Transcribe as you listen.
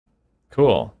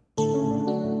Cool. Well,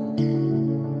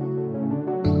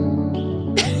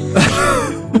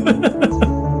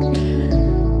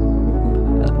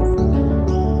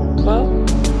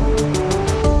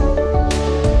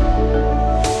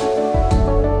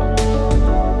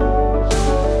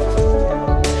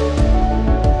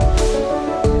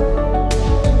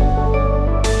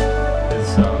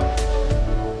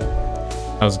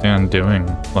 How's Dan doing,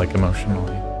 like,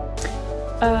 emotionally?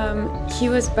 he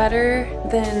was better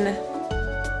than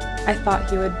I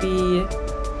thought he would be,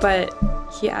 but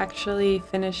he actually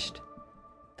finished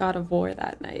God of War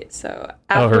that night. So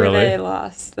after they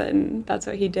lost, then that's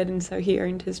what he did, and so he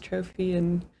earned his trophy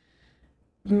and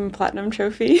platinum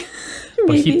trophy.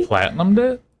 But he platinumed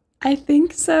it? I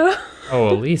think so. Oh,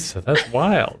 Elisa, that's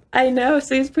wild. I know,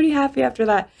 so he's pretty happy after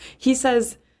that. He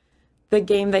says the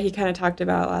game that he kind of talked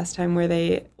about last time where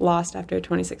they lost after a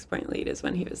 26-point lead is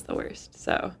when he was the worst.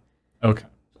 So, okay,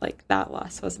 like, that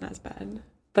loss wasn't as bad.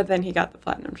 But then he got the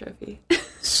platinum trophy.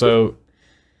 So,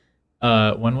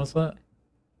 when was that?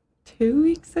 2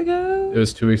 weeks ago? It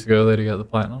was 2 weeks ago that he got the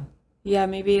platinum? Yeah,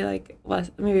 maybe like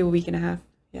maybe a week and a half.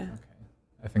 Yeah. Okay.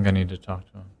 I think I need to talk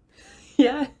to him.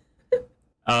 Yeah.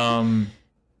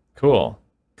 Cool.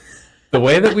 The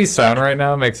way that we sound right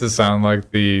now makes it sound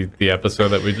like the episode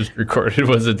that we just recorded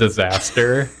was a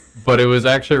disaster, but it was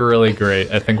actually really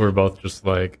great. I think we're both just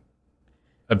like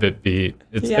a bit beat.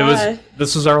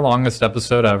 This is our longest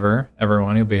episode ever.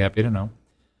 Everyone, you'll be happy to know.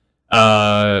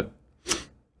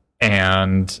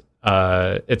 And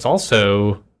it's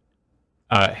also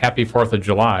happy 4th of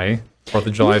July. 4th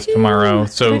of July is tomorrow.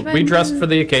 So we dressed for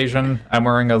the occasion. I'm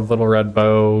wearing a little red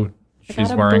bow.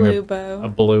 She's wearing a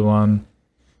blue one.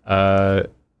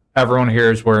 Everyone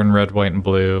here is wearing red, white, and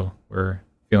blue. We're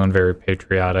feeling very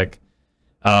patriotic.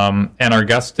 And our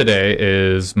guest today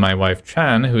is my wife,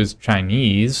 Chen, who is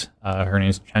Chinese. Her name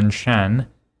is Shen.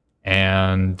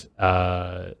 And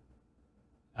July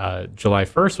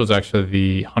 1st was actually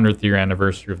the 100th year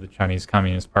anniversary of the Chinese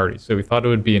Communist Party. So we thought it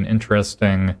would be an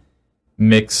interesting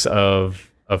mix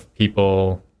of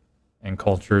people and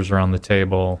cultures around the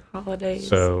table. Holidays.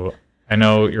 So I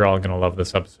know you're all going to love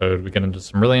this episode. We get into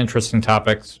some really interesting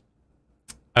topics.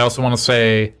 I also want to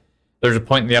say there's a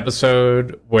point in the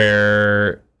episode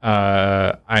where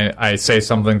I say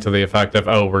something to the effect of,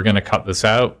 oh, we're going to cut this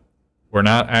out. We're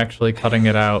not actually cutting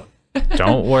it out.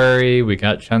 Don't worry. We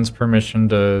got Chen's permission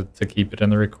to keep it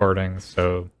in the recording.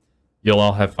 So you'll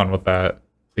all have fun with that.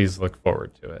 Please look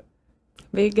forward to it.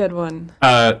 Be a good one.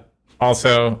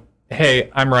 Also, hey,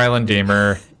 I'm Rylan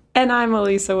Deemer. And I'm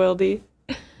Elisa Wilde.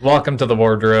 Welcome to The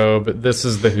Wardrobe. This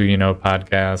is the Who You Know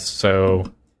podcast.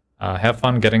 So have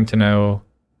fun getting to know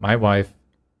my wife,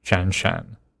 Shen.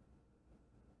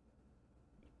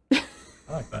 I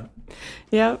like that.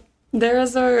 Yep. There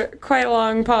was a quite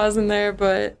long pause in there,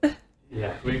 but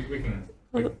yeah, we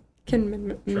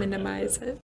can minimize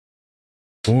it.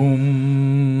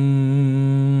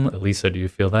 Boom. Elisa, do you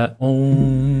feel that?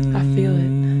 I feel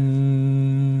it.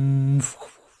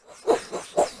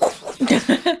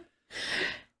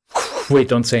 Wait,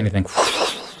 don't say anything.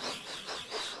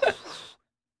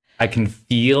 I can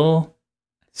feel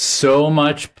so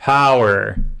much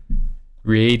power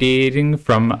radiating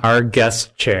from our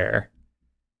guest chair.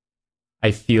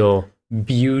 I feel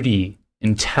beauty,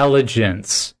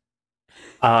 intelligence,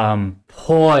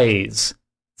 poise,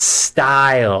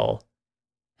 style,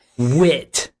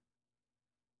 wit.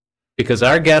 Because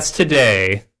our guest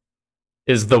today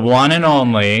is the one and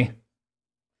only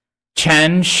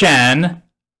Shen,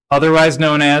 otherwise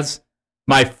known as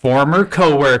my former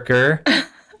coworker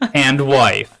and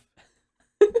wife.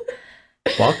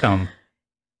 Welcome.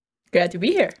 Glad to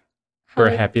be here.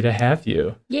 We're happy to have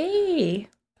you. Yay.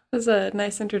 That was a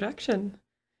nice introduction.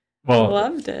 Well,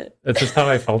 loved it. That's just how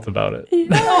I felt about it.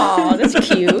 Oh, that's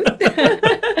cute.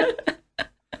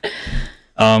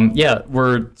 Yeah,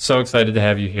 we're so excited to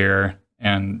have you here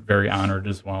and very honored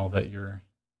as well that you're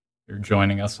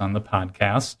joining us on the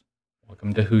podcast.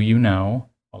 Welcome to Who You Know.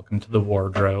 Welcome to The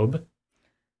Wardrobe.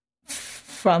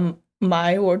 From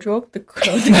my wardrobe, the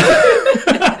clothing.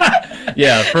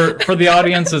 Yeah, for the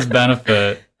audience's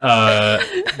benefit,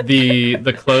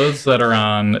 the clothes that are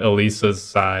on Elisa's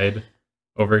side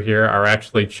over here are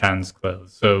actually Chen's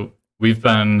clothes. So we've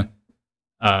been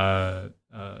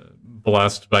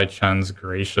blessed by Chen's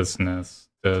graciousness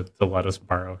to let us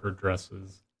borrow her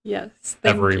dresses. Yes,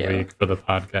 every week for the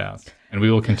podcast, and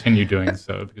we will continue doing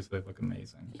so because they look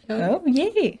amazing. Oh,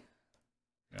 yay!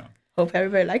 Yeah. Hope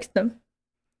everybody likes them.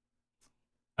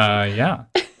 Yeah,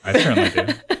 I certainly do.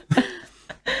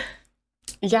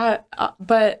 Yeah,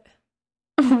 but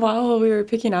while we were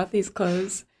picking out these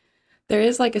clothes, there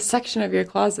is like a section of your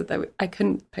closet that I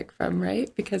couldn't pick from,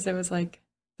 right? Because it was like,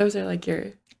 those are like your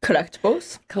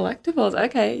Collectibles. collectibles.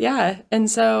 Okay, yeah. And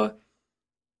so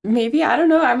maybe, I don't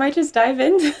know, I might just dive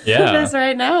into Yeah. this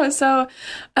right now. So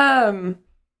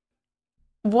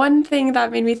one thing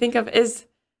that made me think of is,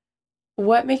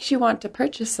 what makes you want to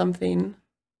purchase something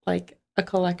like a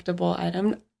collectible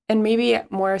item? And maybe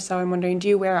more so, I'm wondering, do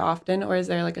you wear it often, or is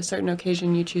there like a certain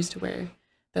occasion you choose to wear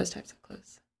those types of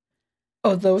clothes?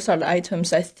 Oh, those are the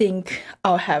items I think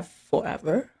I'll have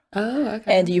forever. Oh,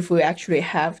 okay. And if we actually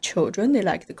have children, they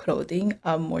like the clothing,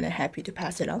 I'm more than happy to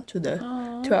pass it on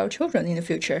to our children in the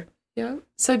future. Yeah.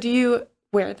 So do you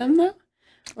wear them though?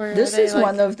 Or This is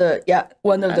one of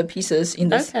the pieces in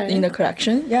this Okay. in the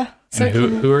collection. Yeah. So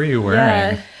And who are you wearing?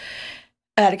 Yeah.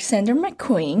 Alexander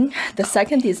McQueen, the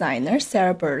second designer,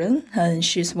 Sarah Burden, and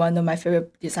she's one of my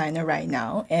favorite designer right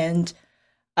now. And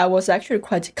I was actually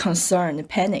quite concerned,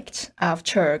 panicked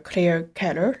after Claire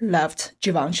Keller left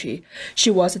Givenchy. She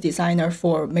was a designer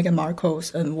for Meghan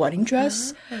Markle's wedding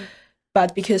dress.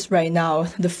 But because right now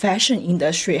the fashion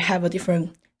industry have a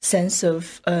different sense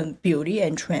of beauty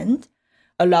and trend,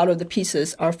 a lot of the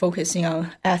pieces are focusing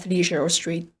on athleisure or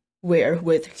streetwear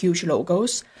with huge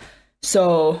logos.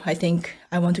 So I think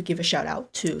I want to give a shout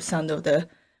out to some of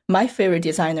my favorite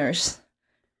designers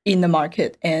in the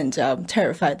market, and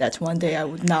terrified that one day I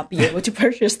would not be able to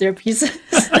purchase their pieces.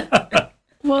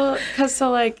 Well, because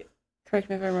so like, correct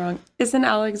me if I'm wrong, isn't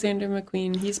Alexander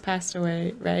McQueen, he's passed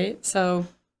away, right? So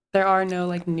there are no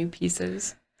like new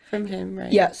pieces from him,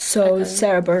 right? Yeah, so Okay.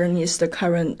 Sarah Byrne is the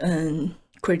current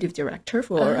creative director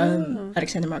for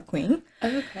Alexander McQueen.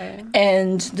 Okay.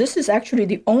 And this is actually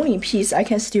the only piece I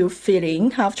can still fit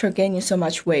in after gaining so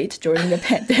much weight during the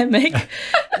pandemic.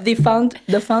 The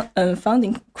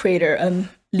founding creator,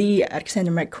 Lee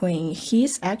Alexander McQueen,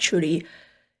 he's actually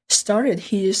started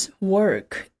his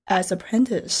work as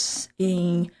apprentice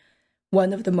in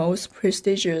one of the most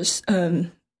prestigious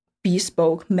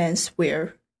bespoke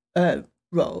menswear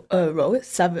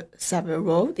Savile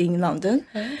Row in London.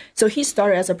 Okay. So he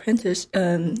started as apprentice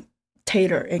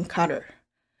tailor and cutter.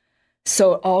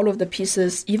 So all of the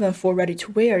pieces, even for ready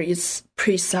to wear, is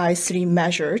precisely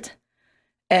measured,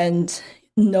 and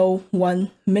no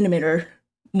 1 millimeter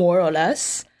more or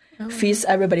less fits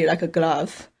everybody like a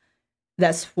glove.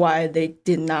 That's why they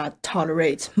did not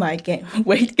tolerate my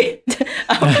weight gain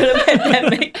after the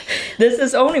pandemic. This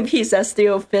is the only piece that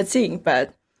still fits in,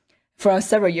 but from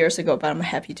several years ago, but I'm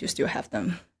happy to still have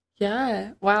them.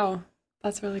 Yeah. Wow.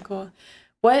 That's really cool.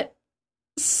 What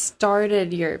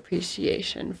started your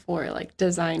appreciation for like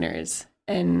designers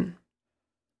and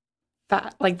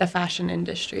like the fashion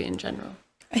industry in general?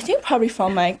 I think probably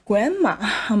from my grandma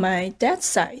on my dad's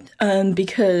side,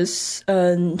 because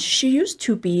she used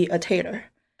to be a tailor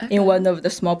in one of the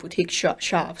small boutique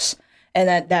shops. And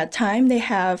at that time, they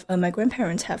have my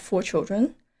grandparents have 4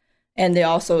 children, and they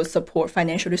also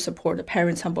financially support the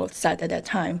parents on both sides at that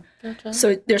time. Gotcha.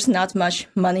 So there's not much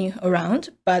money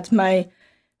around, but my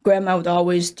grandma would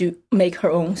always make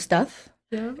her own stuff,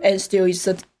 Yeah. and still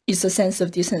it's a sense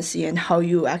of decency and how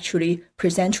you actually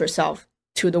present yourself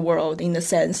to the world, in the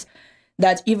sense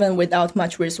that even without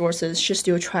much resources, she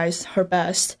still tries her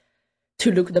best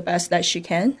to look the best that she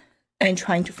can and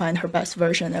trying to find her best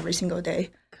version every single day.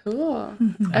 Cool.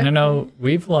 And I know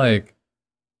we've had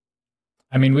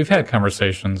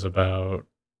conversations about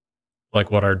like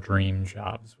what our dream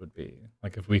jobs would be.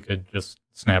 Like if we could just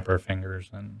snap our fingers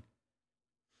and,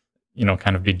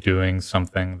 kind of be doing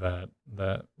something that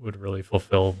would really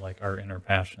fulfill like our inner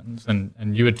passions.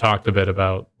 And you had talked a bit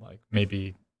about like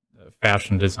maybe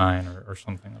fashion design or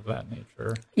something of that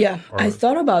nature. Yeah, Or- I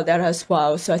thought about that as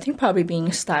well. So I think probably being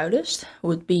a stylist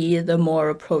would be the more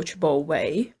approachable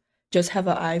way. Just have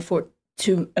an eye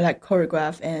to like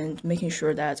choreograph and making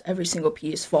sure that every single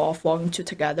piece falling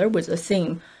together with a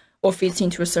theme or fits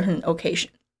into a certain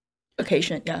occasion.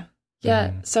 Yeah.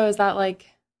 Yeah. So is that like,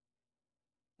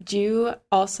 do you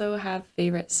also have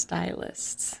favorite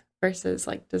stylists versus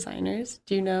like designers?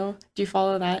 Do you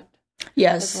follow that?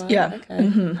 Yes. as well? Yeah.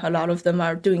 Okay. A lot of them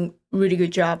are doing really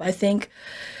good job. I think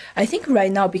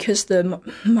right now, because the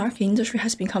marketing industry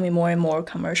has becoming more and more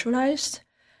commercialized,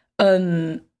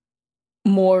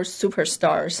 more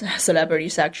superstars,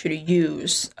 celebrities actually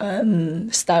use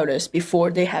stylists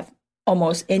before they have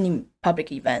almost any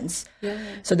public events. Yeah.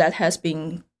 So that has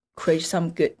been create some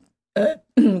good,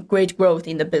 great growth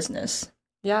in the business.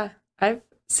 Yeah.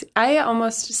 I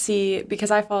almost see, because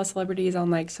I follow celebrities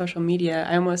on like social media,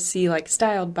 I almost see like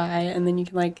styled by, and then you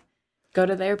can like go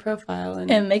to their profile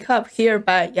and makeup here,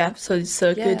 but yeah, so it's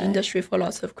a good Yeah. industry for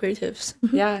lots of creatives.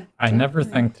 yeah. I never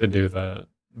think to do that.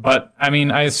 But I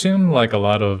mean, I assume like a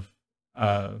lot of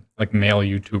like male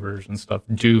YouTubers and stuff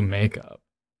do makeup.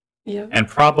 Yeah. And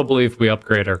probably if we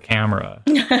upgrade our camera,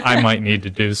 I might need to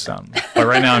do some. But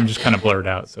right now I'm just kind of blurred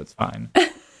out, so it's fine.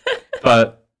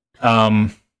 But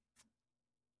I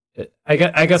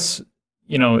guess,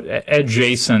 you know,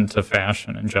 adjacent to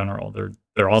fashion in general,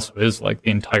 there also is like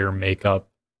the entire makeup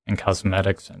and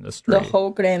cosmetics industry. The whole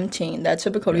glam team that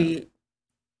typically,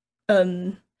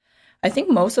 I think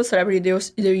most of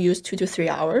celebrities they use 2 to 3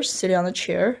 hours sitting on a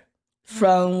chair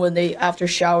from when they after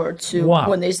shower to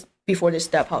when they before they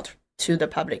step out to the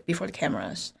public before the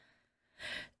cameras.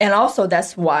 And also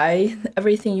that's why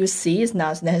everything you see is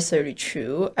not necessarily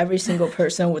true. Every single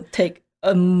person would take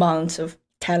a month of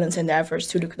talents and efforts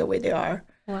to look the way they are.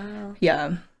 Wow.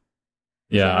 Yeah.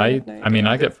 Yeah, I mean,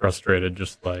 I get frustrated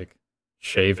just like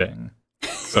shaving.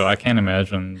 So I can't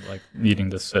imagine like needing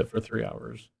to sit for 3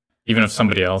 hours, even if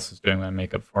somebody else is doing my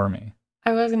makeup for me.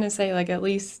 I was going to say, like, at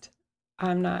least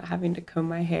I'm not having to comb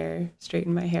my hair,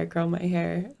 straighten my hair, curl my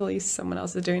hair. At least someone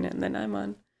else is doing it, and then I'm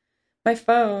on my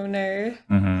phone, or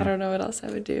I don't know what else I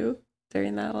would do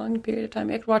during that long period of time.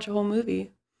 I could watch a whole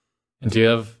movie. And do you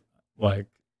have like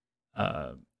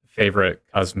favorite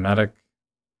cosmetic?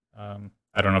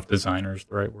 I don't know if designer is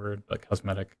the right word, but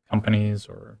cosmetic companies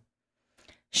or.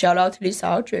 Shout out to Lisa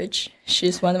Aldridge.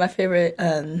 She's one of my favorite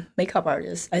makeup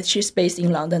artists. She's based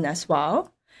in London as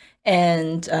well.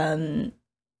 And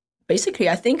basically,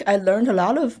 I think I learned a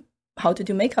lot of how to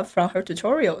do makeup from her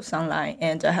tutorials online.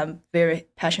 And I'm very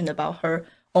passionate about her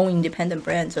own independent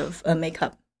brands of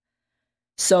makeup.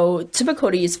 So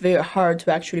typically, it's very hard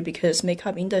to actually, because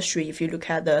makeup industry, if you look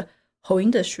at the whole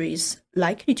industry, is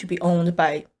likely to be owned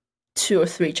by 2 or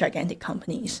 3 gigantic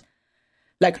companies.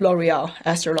 Like L'Oreal,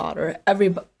 Estee Lauder,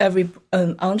 every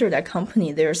under that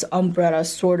company, there's umbrella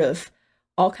sort of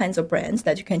all kinds of brands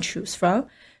that you can choose from.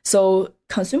 So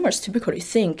consumers typically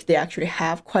think they actually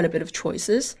have quite a bit of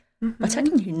choices, but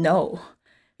technically no.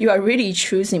 You are really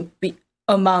choosing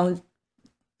among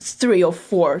 3 or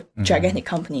 4 gigantic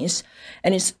companies,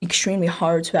 and it's extremely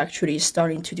hard to actually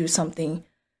starting to do something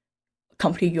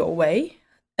completely your way,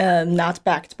 not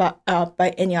backed by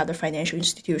any other financial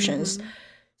institutions.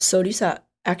 So Lisa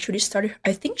actually started,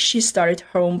 I think she started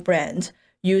her own brand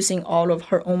using all of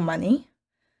her own money.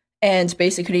 And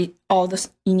basically all the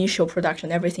initial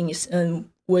production, everything is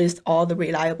with all the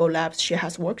reliable labs she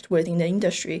has worked with in the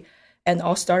industry, and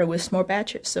all started with small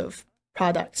batches of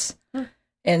products.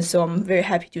 And so I'm very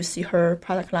happy to see her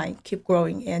product line keep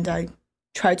growing. And I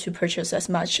try to purchase as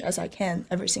much as I can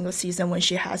every single season when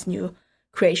she has new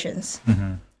creations.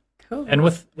 Cool. And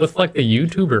with like the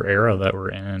YouTuber era that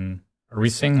we're in, are we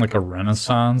seeing like a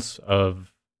renaissance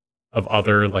of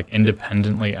other like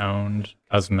independently owned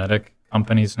cosmetic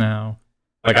companies now?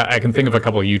 Like I can think of a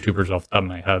couple of YouTubers off the top of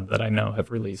my head that I know have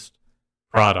released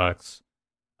products,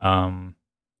 and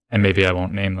maybe I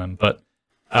won't name them, but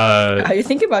are you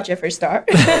thinking about Jeffree Star?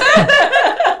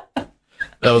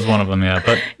 That was one of them, yeah.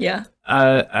 But yeah,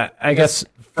 I guess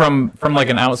from like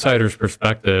an outsider's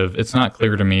perspective, it's not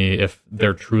clear to me if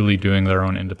they're truly doing their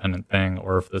own independent thing,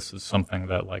 or if this is something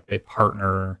that like they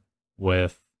partner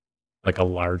with like a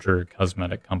larger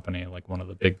cosmetic company, like one of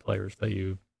the big players that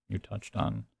you touched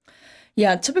on.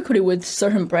 Yeah, typically with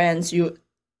certain brands,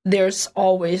 there's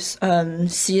always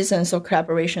seasons or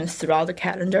collaborations throughout the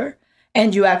calendar,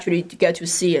 and you actually get to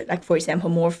see it. Like for example,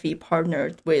 Morphe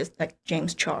partnered with like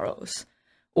James Charles,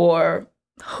 or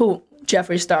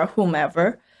Jeffree Star,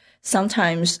 whomever.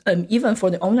 Sometimes even for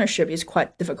the ownership, it's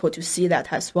quite difficult to see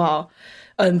that as well,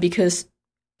 because,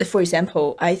 for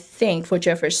example, I think for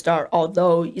Jeffree Star,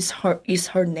 although it's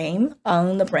her name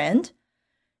on the brand,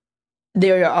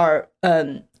 there are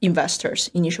investors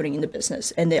initially in the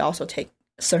business, and they also take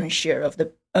a certain share of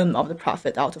the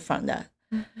profit out from that.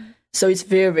 So it's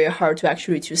very, very hard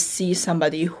to see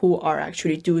somebody who are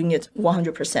actually doing it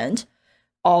 100%,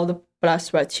 all the blood,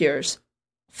 sweat, tears,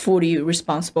 fully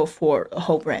responsible for a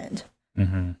whole brand.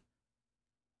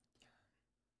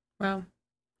 Wow.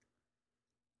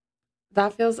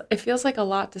 It feels like a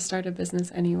lot to start a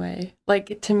business anyway.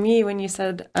 Like to me, when you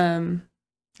said,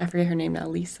 I forget her name now,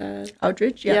 Lisa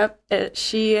Aldridge. Yeah. Yep.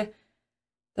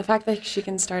 The fact that she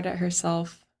can start it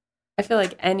herself. I feel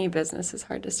like any business is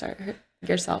hard to start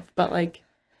yourself, but like,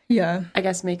 yeah, I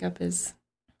guess makeup is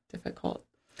difficult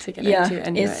to get into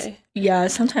anyway.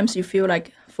 Sometimes you feel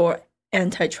like for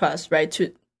antitrust, right?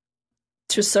 To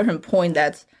a certain point,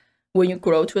 that when you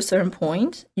grow to a certain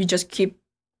point, you just keep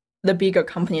the bigger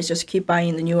companies just keep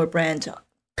buying the newer brand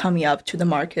coming up to the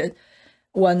market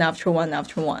one after one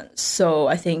after one. So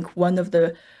I think one of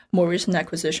the more recent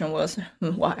acquisition was,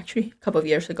 actually a couple of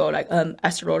years ago, like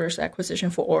Estee Lauder's acquisition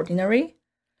for Ordinary.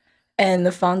 And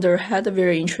the founder had a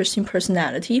very interesting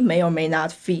personality, may or may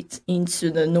not fit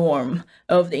into the norm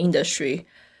of the industry.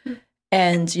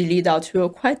 And it led out to a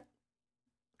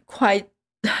quite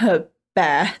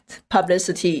bad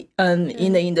publicity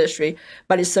in the industry.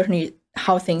 But it's certainly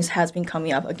how things has been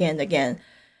coming up again and again.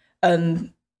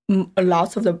 A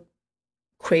lot of the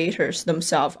creators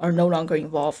themselves are no longer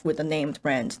involved with the named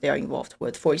brands they are involved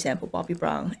with. For example, Bobbi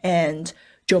Brown and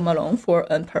Jo Malone for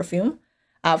perfume.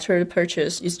 After the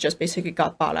purchase, it's just basically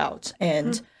got bought out.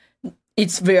 And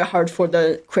it's very hard for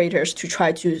the creators to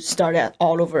try to start that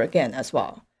all over again as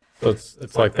well. So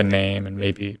it's like the name and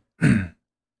maybe,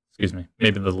 excuse me,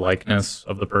 maybe the likeness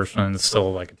of the person is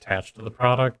still like attached to the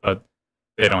product, but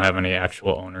they don't have any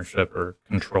actual ownership or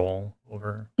control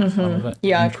over some of it.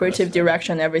 Yeah, creative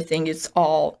direction, everything, it's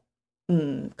all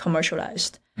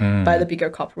commercialized by the bigger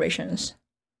corporations.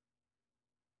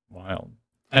 Wild.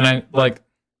 And I like,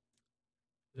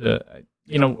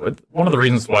 one of the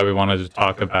reasons why we wanted to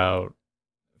talk about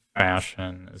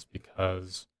fashion is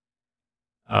because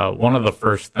one of the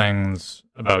first things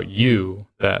about you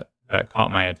that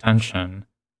caught my attention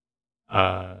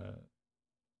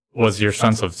was your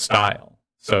sense of style.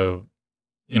 So,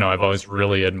 I've always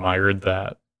really admired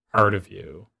that part of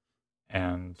you.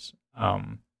 And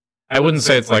I wouldn't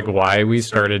say it's like why we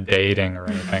started dating or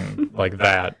anything like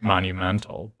that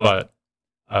monumental, but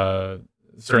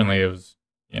certainly it was,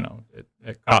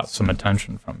 it caught some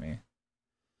attention from me.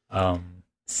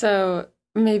 So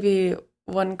maybe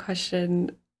one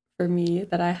question for me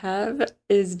that I have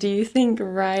is, do you think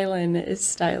Rylan is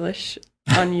stylish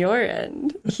on your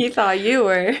end? He thought you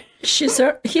were. He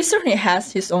certainly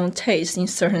has his own taste in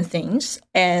certain things.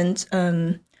 And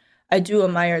I do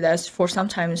admire that for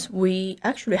sometimes we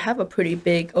actually have a pretty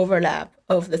big overlap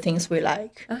of the things we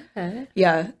like. Okay.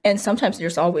 Yeah. And sometimes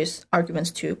there's always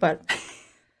arguments too, but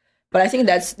I think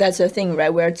that's the thing,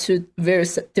 right? We're two very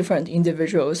different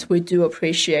individuals. We do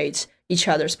appreciate each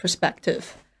other's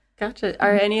perspective. Gotcha.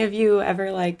 Are any of you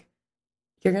ever like,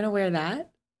 you're going to wear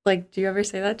that? Like, do you ever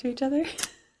say that to each other?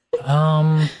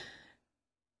 Well,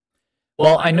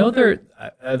 I know there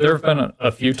have been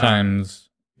a few times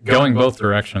going both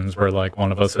directions where like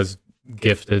one of us has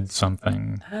gifted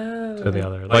something to the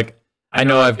other. Like, I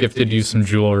know I've gifted you some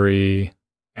jewelry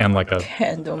and like a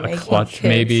clutch kit.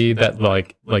 Maybe that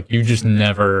like you just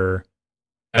never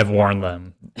have worn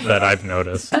them that I've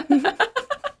noticed.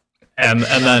 and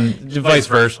then vice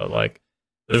versa, like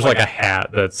there's like a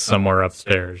hat that's somewhere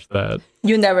upstairs that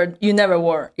you never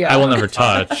wore. Yeah, I will never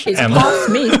touch. It's Paul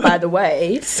Smith, by the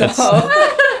way. So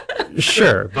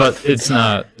sure, but it's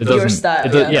not. It doesn't. Your style,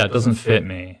 it doesn't fit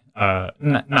me.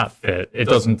 Not fit. It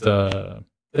doesn't.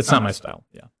 It's not my style.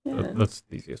 Yeah. That's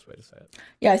the easiest way to say it.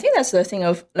 Yeah, I think that's the thing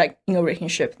of like in a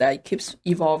relationship that it keeps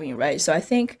evolving, right? So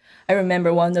I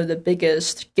remember one of the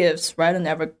biggest gifts Rylan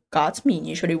ever got me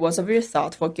initially was a very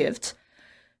thoughtful gift.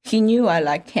 He knew I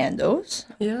like candles.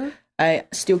 Yeah. I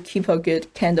still keep a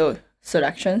good candle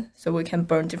selection so we can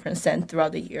burn different scents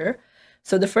throughout the year.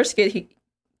 So the first gift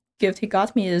he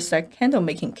got me is like candle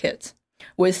making kit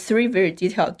with 3 very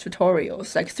detailed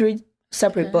tutorials, like 3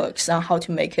 separate books on how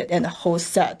to make it and a whole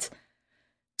set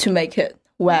to make it,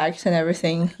 wax and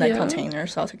everything, like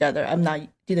containers all together.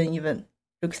 Didn't even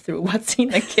look through what's in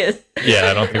the kit.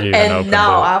 Yeah, I don't think you even and opened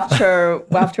now it.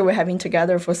 after we're having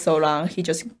together for so long, he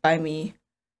just buy me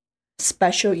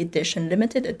special edition,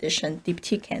 limited edition deep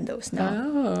tea candles now.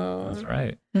 Oh, that's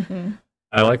right. Mm-hmm.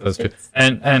 I like those too.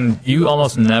 And you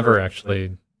almost never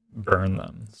actually burn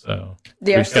them, so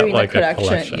they are still in the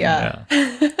collection. Yeah.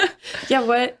 Yeah.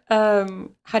 What?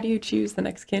 How do you choose the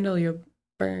next candle you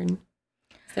burn?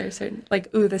 Is there a certain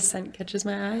this scent catches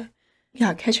my eye?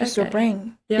 Yeah, catches your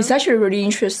brain. Yeah. It's actually really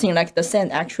interesting. Like the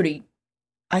scent actually,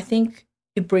 I think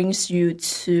it brings you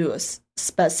to a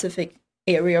specific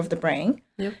area of the brain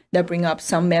that bring up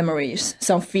some memories,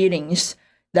 some feelings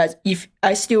that if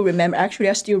I still remember. Actually,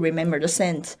 I still remember the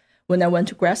scent when I went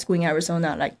to grad school in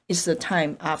Arizona. Like it's the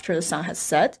time after the sun has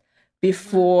set,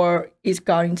 before it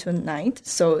got into night.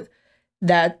 So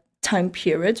that time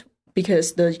period,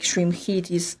 because the extreme heat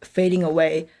is fading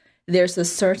away, there's a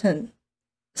certain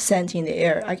scent in the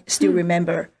air. I still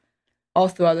remember all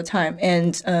throughout the time.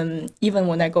 And even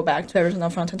when I go back to Arizona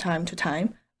from time to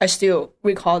time, I still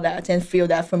recall that and feel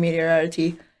that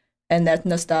familiarity and that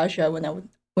nostalgia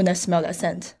when I smell that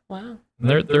scent. Wow.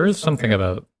 There is something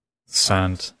about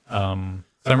scent. I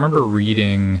remember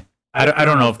reading, I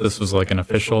don't know if this was like an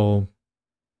official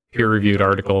peer-reviewed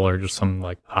article or just some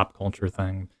like pop culture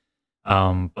thing,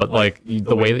 but like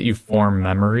the way that you form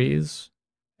memories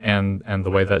and the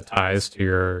way that ties to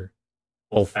your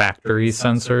olfactory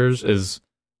sensors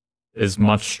is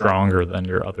much stronger than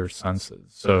your other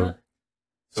senses. So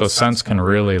So scents can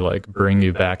really like bring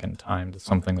you back in time to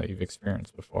something that you've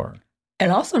experienced before.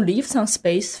 And also leave some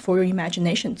space for your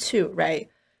imagination too, right?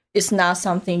 It's not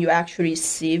something you actually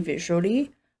see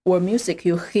visually or music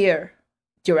you hear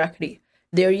directly.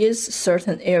 There is a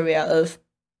certain area of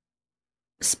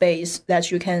space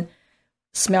that you can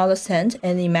smell the scent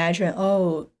and imagine,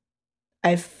 oh,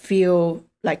 I feel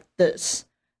like this.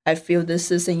 I feel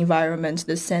this is the environment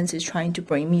the scent is trying to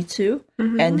bring me to,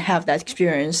 and have that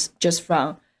experience just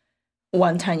from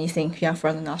one tiny thing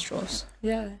from the nostrils.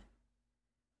 Yeah.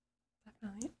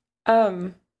 Definitely.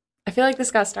 I feel like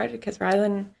this got started because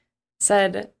Rylan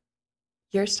said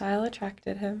your style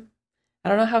attracted him. I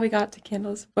don't know how we got to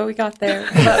candles, but we got there.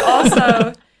 But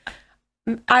also,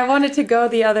 I wanted to go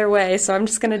the other way, so I'm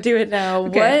just going to do it now.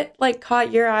 Okay. What, like,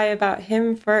 caught your eye about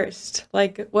him first?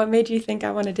 Like, what made you think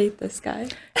I want to date this guy?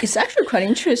 It's actually quite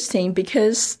interesting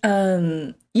because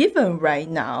even right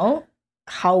now,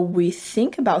 how we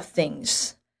think about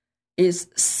things is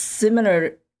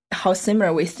similar. How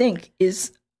similar we think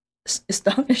is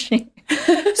astonishing.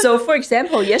 So, for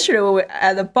example, yesterday we were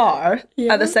at the bar,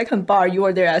 at the second bar, you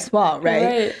were there as well,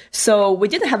 right? So we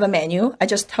didn't have a menu. I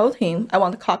just told him I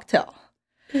want a cocktail.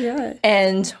 Yeah.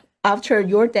 And after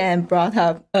your dad brought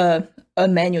up a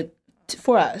menu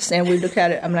for us, and we look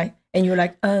at it, I'm like, and you're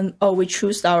like, we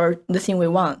choose the thing we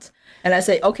want. And I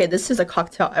say, okay, this is a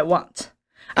cocktail I want.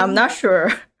 I'm not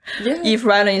sure if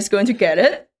Rylan is going to get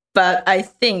it, but I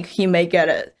think he may get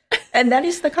it. And that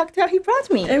is the cocktail he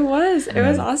brought me. It was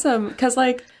awesome. Because,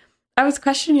 like, I was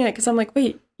questioning it because I'm like,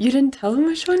 wait, you didn't tell him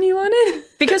which one you wanted?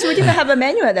 Because we didn't have a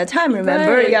menu at that time,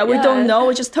 remember? Right, we don't know.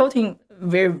 We just told him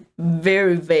very,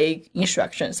 very vague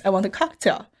instructions. I want a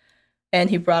cocktail. And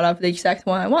he brought up the exact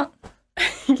one I want.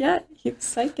 Yeah, he's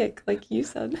psychic, like you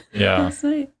said last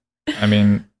night. I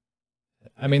mean,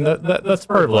 that's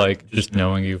part of, like, just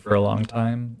knowing you for a long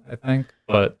time, I think.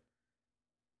 But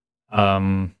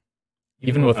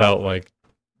even without, like,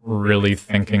 really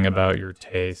thinking about your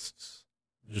tastes,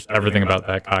 just everything about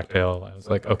that cocktail, I was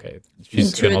like, okay,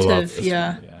 she's going to love this.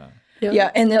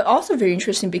 Yeah, and it's also very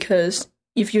interesting because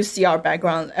if you see our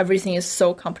background, everything is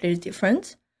so completely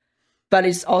different. But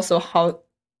it's also how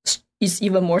it's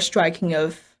even more striking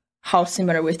of how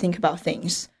similar we think about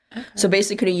things. Okay. So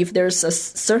basically, if there's a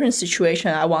certain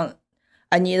situation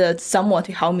I need someone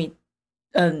to help me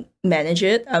manage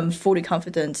it, I'm fully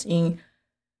confident in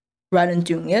Rylan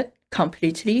doing it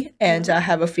completely, and I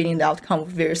have a feeling the outcome will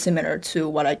be very similar to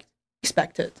what I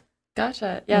expected.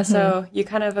 Gotcha. Yeah, so you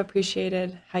kind of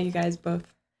appreciated how you guys both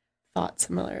thought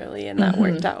similarly, and that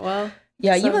worked out well.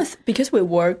 Yeah, so, even because we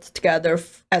worked together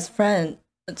as friends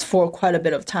for quite a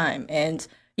bit of time, and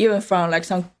even from like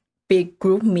some big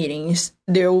group meetings,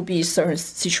 there will be certain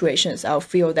situations I'll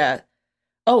feel that,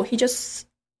 oh, he just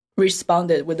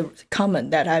responded with a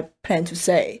comment that I planned to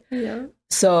say. Yeah.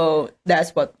 So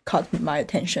that's what caught my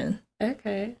attention.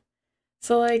 Okay.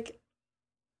 So, like,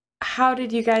 how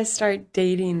did you guys start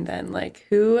dating then? Like,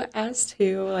 who asked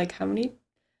who? Like, how many?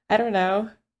 I don't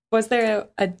know. Was there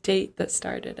a date that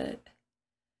started it?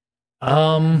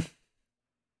 Got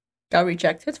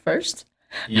rejected first?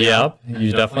 Yep,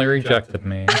 you definitely rejected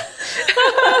me.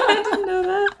 I didn't know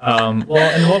that. Well,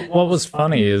 and what was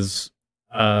funny is,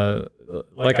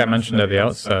 like I mentioned at the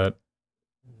outset,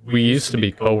 we used to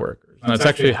be coworkers. And that's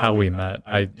actually how we met.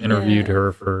 I interviewed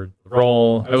her for the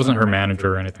role. I wasn't her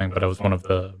manager or anything, but I was one of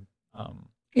the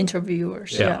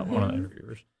interviewers. Yeah, one of the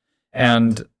interviewers.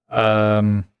 And,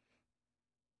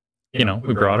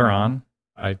 we brought her on.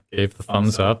 I gave the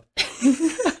thumbs up.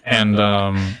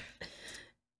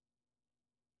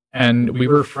 And we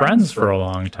were friends for a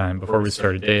long time before we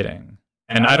started dating.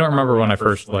 And I don't remember when I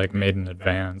first, like, made an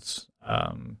advance.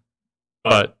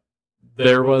 But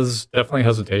there was definitely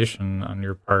hesitation on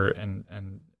your part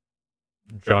and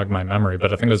jogged my memory,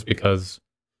 but I think it was because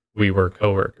we were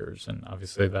coworkers, and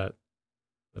obviously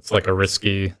that's like a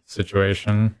risky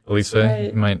situation. Elisa, right.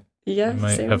 you might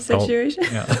same have situation.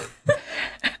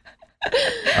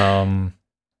 And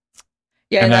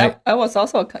I was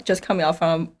also just coming out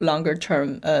from a longer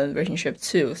term relationship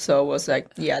too, so it was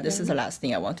like, this is the last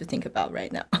thing I want to think about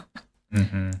right now.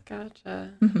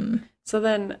 Gotcha. So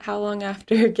then, how long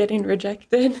after getting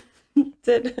rejected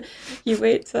did you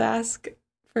wait to ask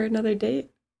for another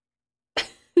date?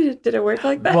 Did it work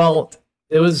like that? Well,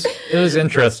 it was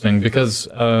interesting because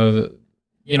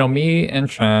me and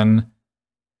Chen,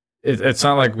 it's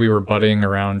not like we were buddying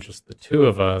around just the two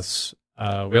of us.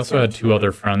 We also had two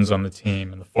other friends on the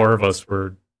team, and the four of us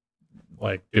were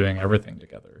like doing everything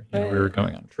together. We were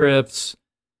going on trips.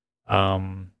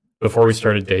 Before we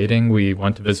started dating, we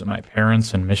went to visit my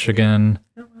parents in Michigan.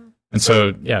 And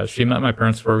so, yeah, she met my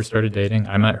parents before we started dating.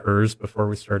 I met hers before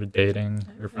we started dating.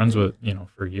 We were friends with,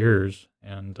 for years.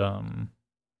 And,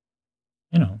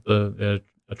 the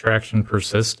attraction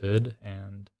persisted,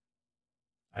 and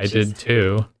I did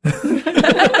too.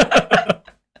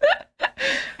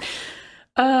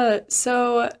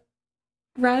 So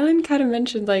Rylan kind of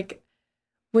mentioned, like,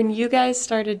 when you guys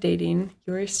started dating,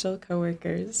 you were still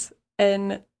coworkers,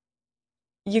 and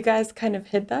you guys kind of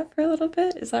hid that for a little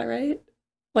bit. Is that right?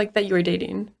 Like, that you were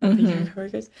dating, not that you were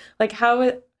coworkers. Like,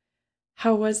 how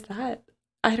was that?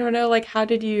 I don't know. Like, how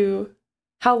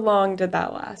long did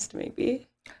that last? Maybe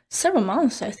several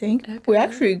months, I think. Okay. We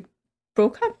actually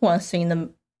broke up once in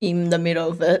the middle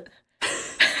of it,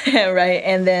 right?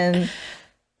 And then,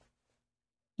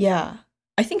 yeah,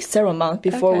 I think several months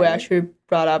before we actually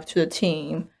brought up to the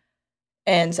team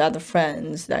and other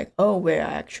friends, like, oh, we're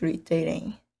actually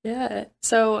dating. Yeah.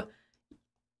 So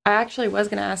I actually was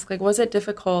going to ask, like, was it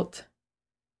difficult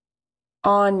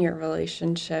on your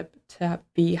relationship to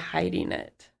be hiding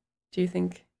it? Do you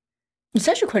think? It's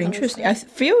actually quite interesting. I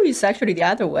feel it's actually the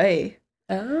other way.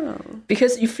 Oh.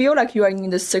 Because you feel like you are in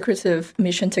the secretive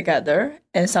mission together,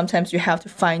 and sometimes you have to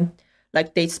find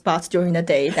like date spots during the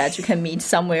day that you can meet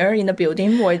somewhere in the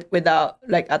building without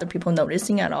like other people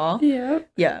noticing at all. Yeah.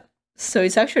 Yeah. So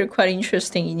it's actually quite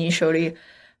interesting initially.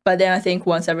 But then I think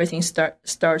once everything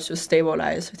starts to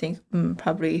stabilize, I think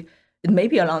probably it may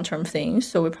be a long-term thing.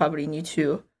 So we probably need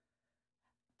to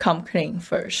come clean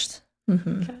first.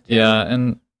 Mm-hmm. Yeah,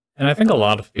 and I think a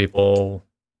lot of people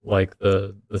like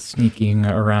the sneaking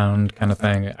around kind of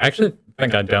thing. I actually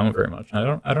think I don't very much. I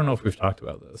don't know if we've talked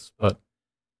about this, but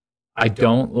I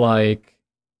don't like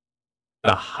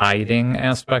the hiding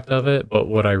aspect of it. But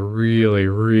what I really,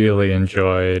 really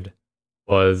enjoyed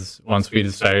was once we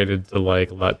decided to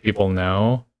like let people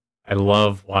know. I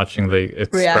love watching the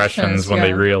expressions when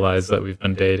they realize that we've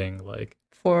been dating, like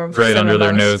for right under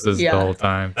their noses the whole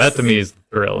time. That to me is the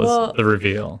thrill, is the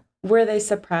reveal. Were they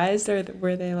surprised, or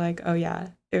were they like, "Oh yeah,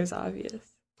 it was obvious"?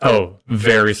 Oh,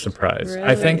 very surprised.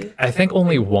 Really? I think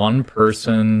only one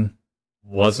person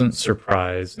wasn't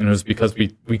surprised, and it was because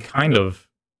we kind of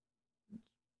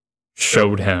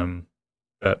showed him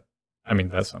that. I mean,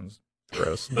 that sounds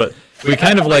gross, but we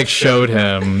kind of like showed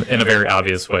him in a very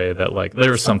obvious way that like there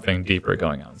was something deeper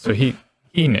going on. So he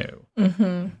knew,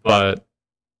 but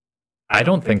I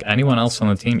don't think anyone else on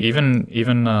the team,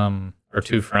 even our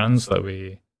two friends that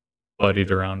we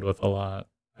buddied around with a lot,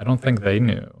 I don't think they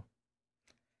knew.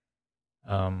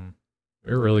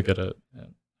 We were really good at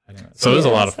hiding that. So it was a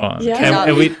lot of fun. Yeah.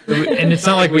 And it's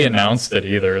not like we announced it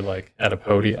either, like at a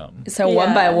podium. So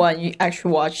one by one, you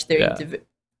actually watch their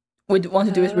would want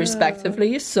to do it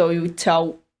respectively, so you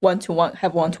tell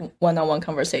one-on-one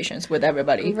conversations with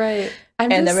everybody, right?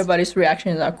 And everybody's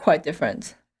reactions are quite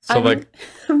different. So I'm like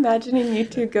imagining you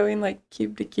two going like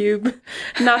cube to cube,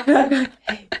 not like,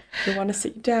 hey, we want to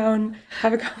sit you down,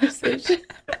 have a conversation.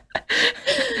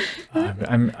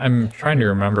 I'm trying to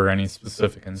remember any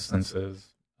specific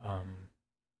instances.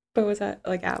 But was that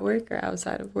like at work or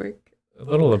outside of work? A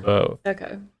little of both.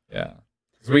 Okay. Yeah.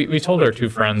 We told our two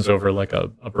friends over like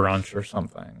a brunch or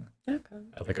something. Okay.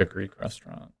 At like a Greek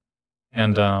restaurant.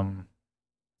 And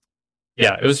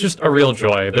yeah, it was just a real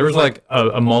joy. There was like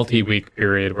a multi-week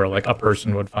period where like a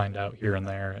person would find out here and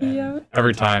there. And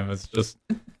every time it's just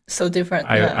so different.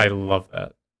 I love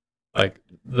that. Like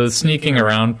the sneaking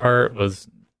around part was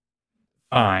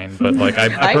fine, but like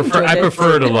I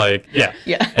prefer to like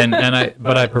and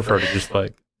I prefer to just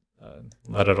like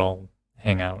let it all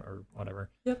hang out or whatever.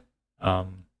 Yep.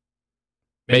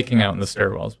 Making out in the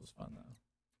stairwells was fun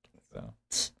though.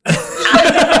 So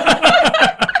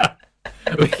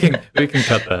we can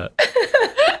cut that.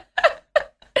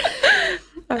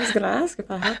 I was gonna ask if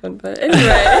that happened, but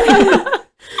anyway,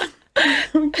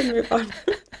 we can move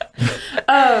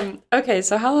on. Okay,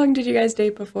 so how long did you guys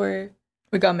date before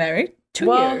we got married? 2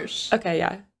 years. Okay,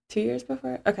 yeah, 2 years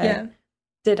before. Okay. Yeah.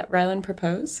 Did Rylan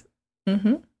propose?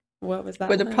 Mm-hmm. What was that?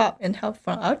 With a prop and help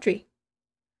from Audrey.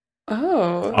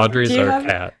 Oh, Audrey's our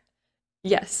cat.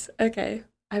 Yes. Okay.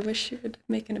 I wish she would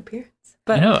make an appearance.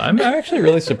 But I know. I'm actually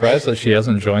really surprised that she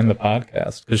hasn't joined the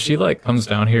podcast because she like comes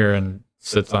down here and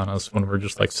sits on us when we're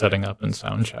just like setting up and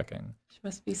sound checking. She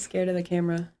must be scared of the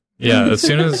camera. Yeah. As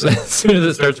soon as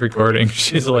it starts recording,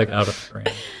 she's like out of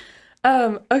frame.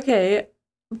 Okay,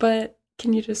 but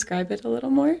can you describe it a little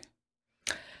more?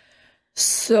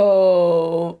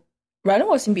 So Rylan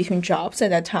was in between jobs at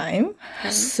that time.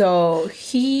 Okay. So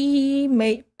he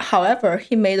made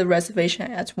a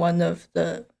reservation at one of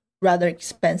the rather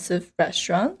expensive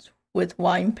restaurants with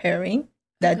wine pairing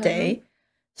that day.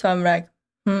 So I'm like,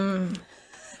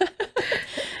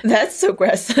 That's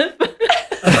aggressive.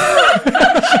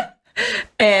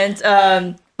 And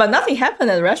but nothing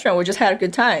happened at the restaurant. We just had a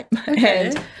good time. Okay.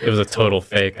 And It was a total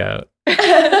fake out.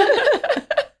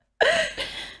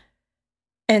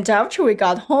 and after we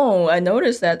got home, I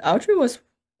noticed that Audrey was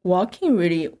walking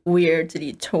really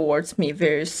weirdly towards me,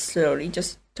 very slowly,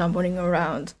 just stumbling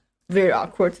around very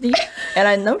awkwardly. And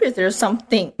I noticed there's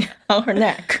something on her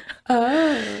neck.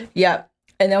 Oh. Yeah.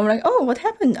 And then I'm like, oh, what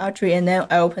happened, Audrey? And then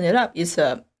I opened it up. It's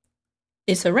a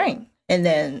ring. And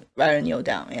then Rylan kneeled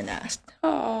down and asked.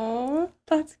 Oh,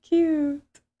 that's cute.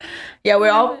 Yeah,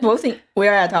 we're all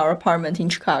we're at our apartment in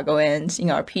Chicago and in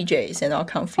our PJs and all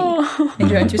comfy and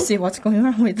trying to see what's going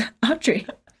on with Audrey.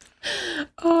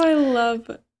 Oh, I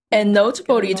love. And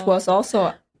notably, it was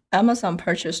also Amazon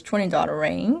purchased $20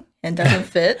 ring and doesn't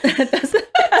fit. It doesn't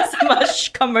have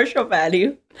much commercial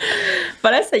value.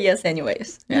 But I said yes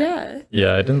anyways. Yeah.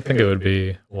 Yeah, I didn't think it would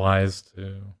be wise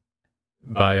to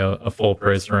buy a full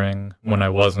price ring when I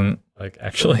wasn't like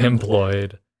actually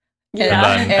employed.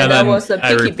 Yeah, and I then was a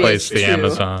I picky replaced bitch the too.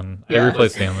 Amazon. Yeah. I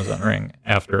replaced the Amazon ring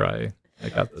after I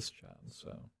got this job.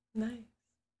 So Nice.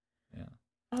 yeah.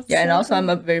 That's Yeah, and so also I'm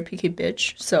a very picky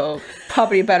bitch, so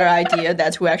probably a better idea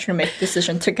that we actually make a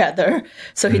decision together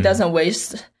so he doesn't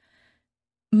waste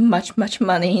much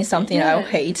money in something I'll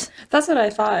hate. That's what I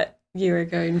thought you were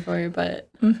going for, but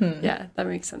Mm-hmm. yeah, that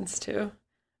makes sense too.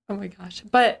 Oh my gosh.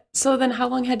 But so then how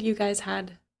long had you guys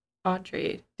had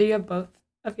Audrey? Do you have both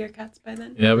of your cats by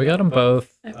then? Yeah, we got them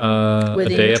both a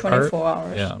Within day 24 apart.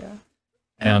 hours. Yeah. Yeah.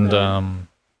 And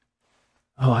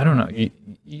I don't know.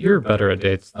 You're better at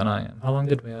dates than I am. How long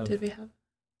did we have? Did we have?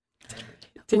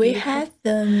 We had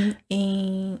them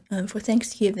in for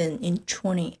Thanksgiving in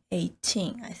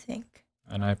 2018, I think.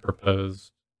 And I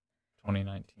proposed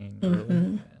 2019. Mhm.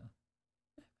 Early.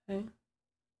 Yeah. Okay.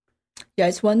 Yeah,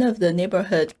 it's one of the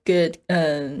neighborhood good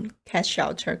cat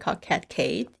shelter called Cat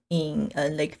Cave in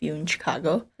Lakeview in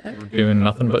Chicago. We're doing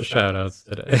nothing but shout outs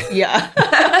today. Yeah.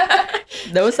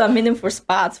 Those are meaningful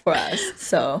spots for us.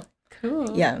 So,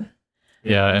 Cool. yeah.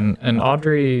 Yeah, and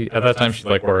Audrey at that time she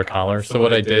like wore a collar. So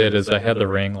what I did is I had the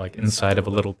ring like inside of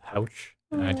a little pouch,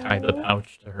 and I tied the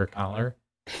pouch to her collar,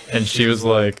 and she was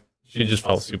like, she just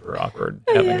felt super awkward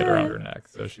having it around her neck.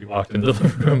 So she walked into the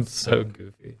room so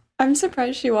goofy. I'm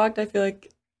surprised she walked. I feel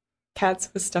like cats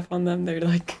with stuff on them, they're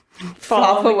like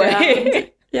Flop on the away.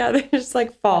 ground. Yeah, they just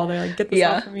like fall. They're like, get this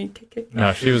off of me. Kick.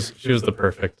 No, she was the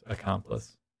perfect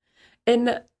accomplice.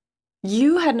 And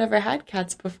you had never had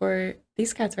cats before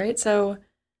these cats, right? So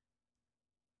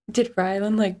did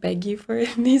Rylan like beg you for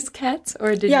these cats,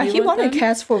 or did Yeah, you he want wanted them?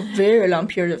 cats for a very long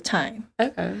period of time.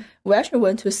 Okay. We actually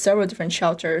went to several different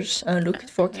shelters and looked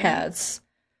for cats.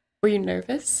 Were you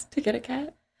nervous to get a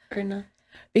cat or not?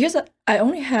 Because I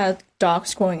only had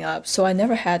dogs growing up, so I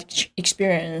never had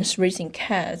experience raising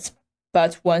cats.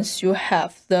 But once you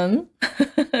have them,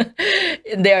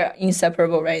 they're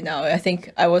inseparable right now. I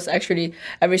think I was actually,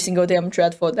 every single day I'm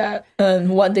dreadful that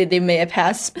one day they may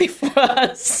pass before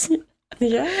us.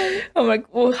 Yeah. I'm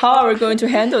like, well, how are we going to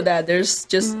handle that? There's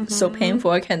just so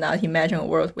painful. I cannot imagine a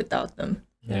world without them.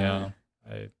 Yeah,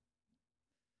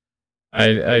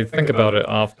 I think about it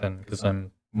often because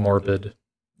I'm morbid,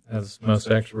 as most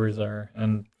actuaries are,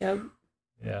 and Yep.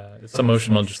 yeah, it's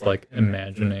emotional just like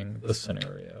imagining the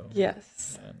scenario.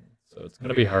 Yes. And so it's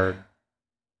gonna be hard.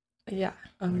 Yeah.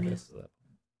 I guess that.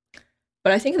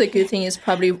 But I think the good thing is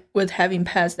probably with having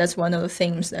pets, that's one of the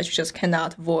things that you just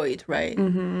cannot avoid, right?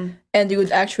 Mm-hmm. And it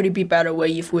would actually be better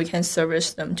way if we can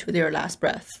service them to their last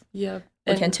breath. Yep.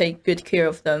 We can take good care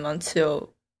of them until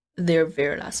their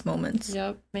very last moments.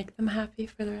 Yep. Make them happy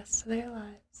for the rest of their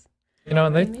lives. You know,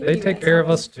 and they take care of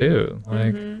us too.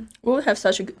 Like, Mm-hmm. We would have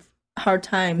such a hard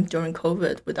time during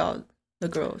COVID without the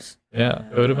girls. yeah,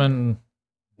 it would have been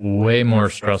way more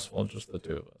stressful just the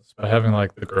two of us. But having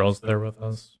like the girls there with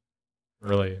us,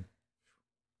 really.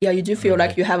 Yeah, you do feel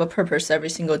like you have a purpose every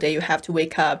single day. You have to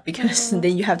wake up because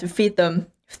then you have to feed them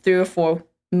 3 or 4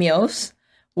 meals,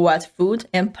 wet food,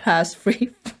 and plus free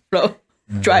flow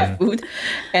dry food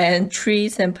and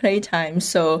treats and playtime.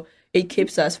 So it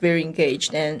keeps us very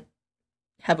engaged and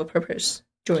have a purpose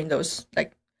during those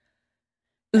like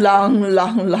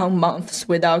long months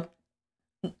without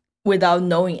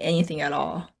knowing anything at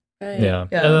all. Right. Yeah.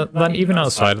 And then even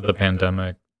outside of the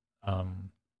pandemic,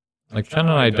 like Chen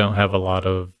and I don't have a lot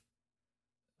of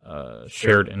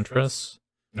shared interests.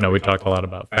 You know, we talk a lot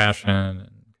about fashion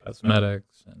and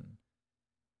cosmetics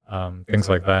and things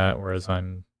like that. Whereas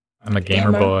I'm a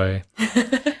gamer boy.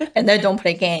 And they don't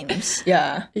play games.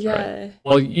 Yeah. Yeah. Right.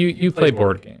 Well, you play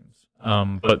board games,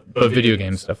 but video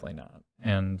games definitely not.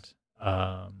 And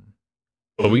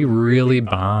but we really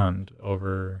bond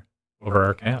over over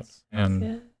our cats,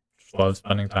 and just love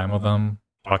spending time with them.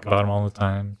 Talk about them all the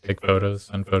time. Take photos,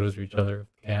 send photos to each other of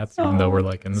cats, even though we're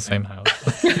like in the same house.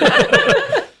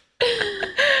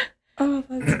 Oh,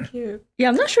 that's cute. Yeah,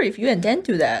 I'm not sure if you and Dan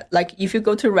do that. Like, if you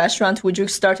go to a restaurant, would you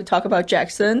start to talk about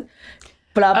Jackson?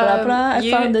 Blah, blah, blah. I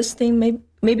found this thing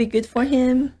maybe good for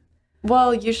him.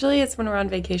 Well, usually it's when we're on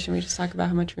vacation, we just talk about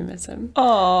how much we miss him.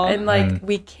 Oh. And, like,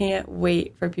 we can't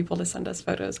wait for people to send us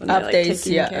photos when they're, like,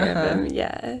 taking care of him.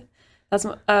 Yeah. That's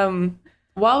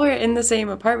while we're in the same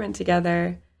apartment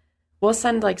together, we'll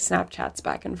send, like, Snapchats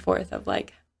back and forth of,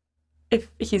 like,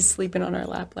 if he's sleeping on our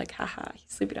lap, like, haha,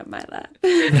 he's sleeping on my lap.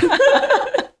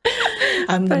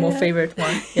 I'm the more favorite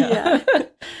one. Yeah.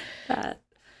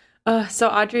 So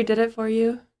Audrey did it for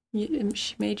you?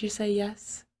 She made you say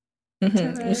yes?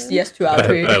 Mm-hmm. Yes to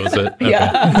Audrey. That was it. Okay.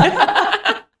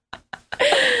 Yeah.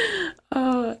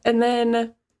 Oh, and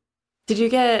then did you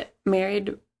get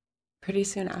married pretty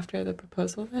soon after the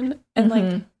proposal then? And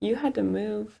like you had to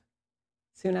move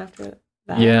soon after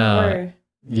that? Yeah.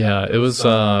 Yeah, it was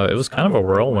kind of a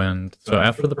whirlwind. So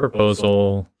after the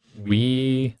proposal,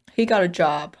 he got a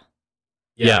job.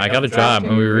 Yeah, I got a job,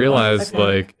 and we realized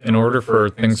like in order for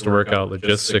things to work out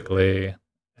logistically,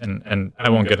 and I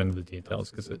won't get into the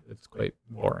details because it's quite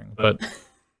boring, but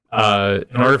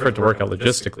in order for it to work out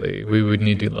logistically, we would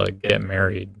need to like get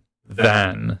married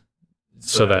then,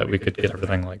 so that we could get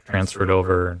everything like transferred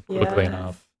over quickly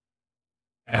enough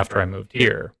after I moved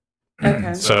here.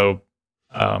 Okay. So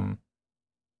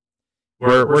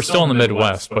we're still in the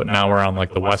Midwest, but now we're on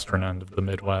like the western end of the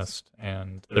Midwest,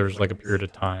 and there's like a period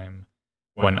of time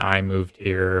when I moved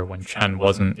here, when Chen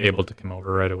wasn't able to come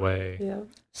over right away. Yeah.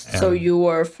 So you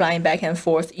were flying back and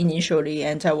forth initially,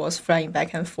 and I was flying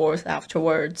back and forth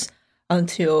afterwards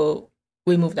until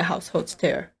we moved the households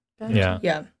there. Gotcha.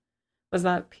 Yeah. Was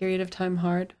that period of time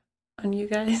hard on you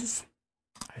guys?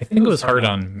 I think it was hard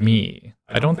on me.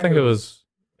 I don't think it was,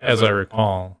 as I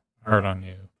recall, hard on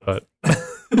you, but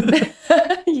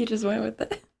you just went with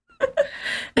it.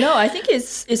 No, I think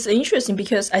it's interesting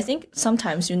because I think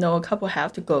sometimes, a couple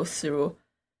have to go through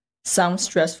some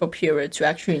stressful period to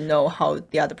actually know how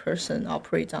the other person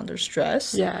operates under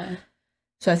stress. Yeah.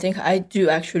 So I think I do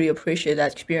actually appreciate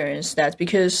that experience, that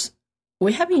because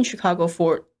we have been in Chicago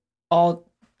for all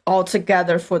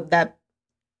together for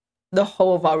the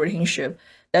whole of our relationship.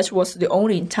 That was the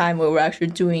only time where we're actually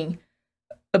doing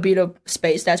a bit of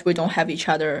space that we don't have each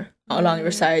other along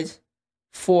your side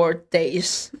 4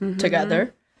 days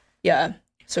together. Yeah.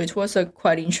 So it was a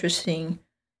quite interesting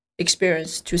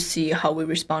experience to see how we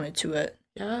responded to it.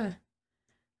 Yeah.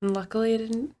 And luckily it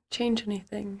didn't change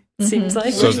anything. Seems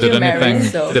like. So did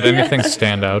anything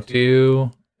stand out to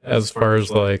you as far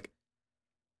as like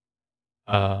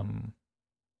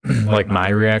my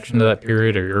reaction to that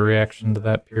period or your reaction to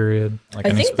that period? Like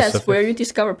I think that's where you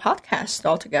discover podcasts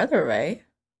altogether, right?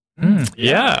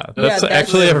 That's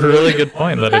actually a really good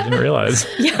point that I didn't realize.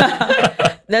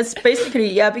 Yeah, that's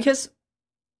basically, because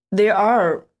there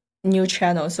are new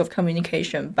channels of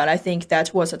communication, but I think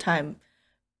that was a time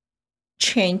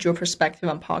change your perspective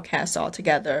on podcasts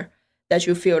altogether, that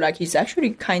you feel like it's actually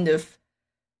kind of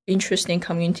interesting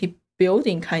community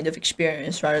building kind of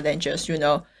experience rather than just,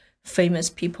 famous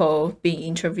people being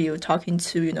interviewed, talking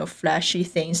to, flashy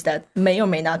things that may or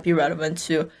may not be relevant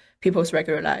to people's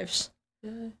regular lives.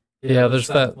 Yeah, there's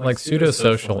that like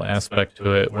pseudo-social aspect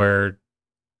to it where,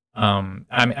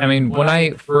 I mean, when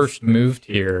I first moved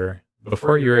here,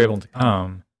 before you were able to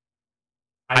come,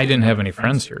 I didn't have any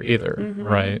friends here either,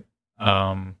 right?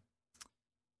 And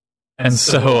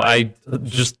so I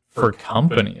just, for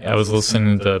company, I was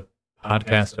listening to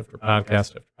podcast after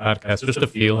podcast after podcast just to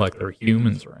feel like there were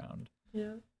humans around.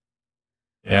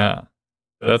 Yeah.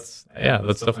 That's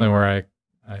definitely where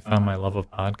I found my love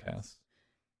of podcasts.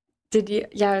 Did you?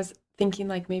 Yeah, I was thinking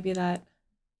like maybe that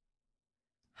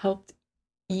helped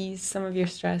ease some of your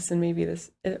stress, and maybe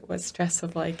it was stress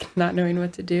of like not knowing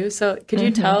what to do. So could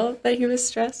you tell that he was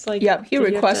stressed? Like, he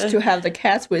requested to have the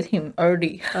cats with him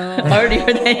earlier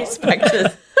than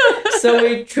expected. So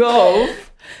we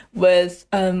drove with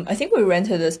I think we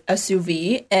rented an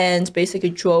SUV and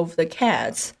basically drove the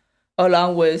cats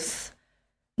along with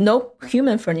no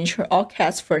human furniture, all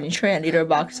cats furniture and litter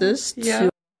boxes to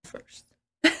first.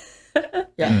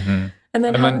 And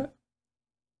then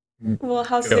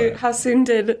how soon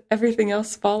did everything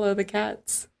else follow the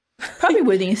cats? Probably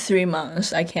within 3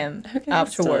 months. I came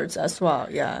afterwards as well.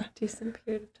 Yeah, decent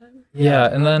period of time. Yeah,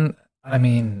 and then I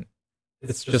mean,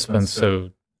 it's just been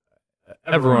so.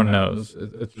 Everyone knows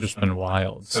it's just been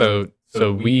wild. So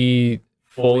we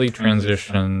fully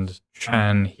transitioned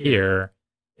Chen here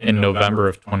in November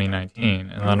of 2019,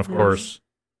 and then of course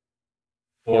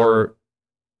 4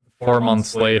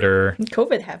 months later,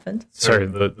 COVID happened. Sorry,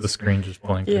 the screen just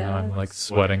blinked. Yeah. Now I'm like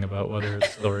sweating about whether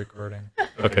it's still recording.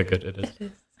 Okay, good. It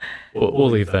is. We'll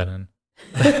leave that in.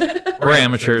 We're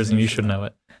amateurs, and you should know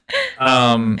it.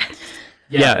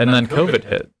 Yeah, and then COVID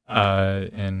hit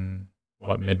in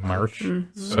mid-March.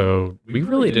 Mm-hmm. So we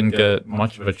really didn't get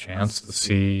much of a chance to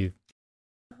see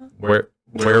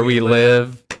where we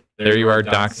live. There you are,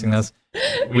 doxing us.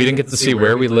 We didn't get to see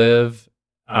where we live.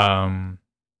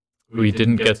 We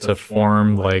didn't get to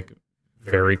form like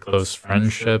very close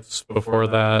friendships before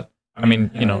that. I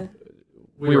mean,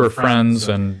 we were friends,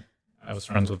 and I was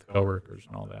friends with coworkers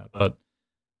and all that, but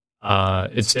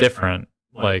it's different,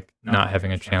 like not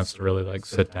having a chance to really like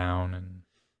sit down and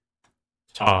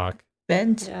talk.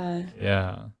 Bent.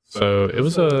 Yeah. So it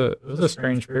was a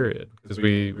strange period because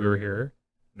we were here,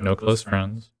 no close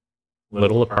friends,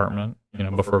 little apartment,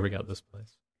 before we got this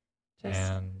place,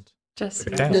 Just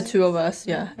the cats. The two of us,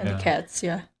 and Yeah. the cats,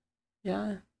 Yeah.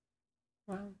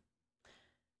 Wow.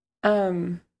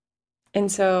 And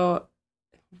so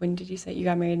when did you say you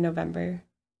got married in November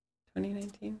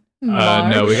 2019?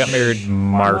 No, we got married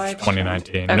March March.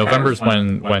 2019. Okay. November's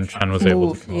when Chen was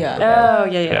able to Move, come yeah. over.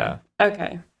 Oh, yeah.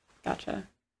 Okay. Gotcha.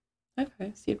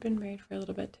 Okay. So you'd been married for a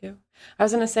little bit too. I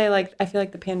was going to say, like, I feel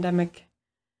like the pandemic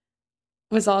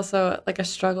was also like a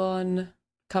struggle on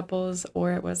couples,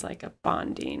 or it was like a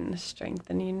bonding,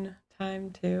 strengthening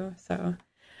time too. So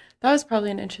that was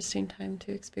probably an interesting time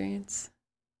to experience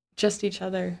just each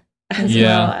other as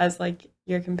well as like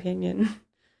your companion.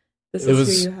 This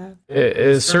is who you have. It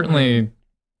is certainly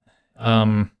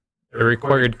it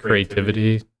required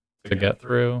creativity to get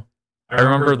through. I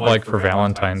remember like for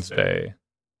Valentine's Day,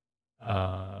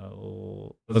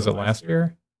 was it last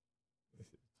year?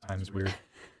 Time's weird.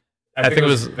 I think it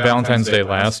was Valentine's Day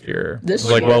last year. This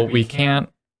like, year? well, we can't.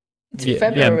 It's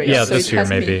February. Yeah, so this it year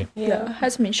hasn't maybe.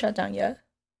 Hasn't been shut down yet.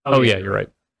 Oh yeah, you're right.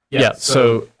 Yeah,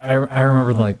 so I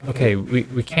remember like, okay,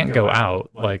 we can't go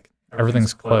out. Like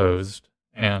everything's closed,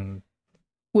 and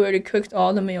We already cooked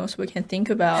all the meals we can think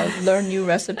about, learn new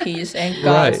recipes, and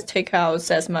Right. got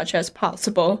takeouts as much as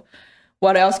possible.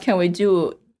 What else can we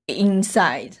do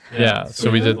inside? yeah, so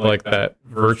we did like that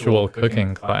virtual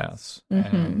cooking class,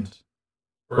 and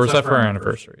or was that for our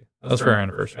anniversary? That was for our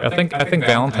anniversary. I think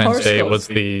Valentine's Day was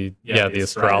the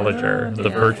astrologer, the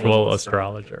virtual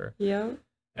astrologer. Yeah.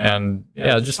 And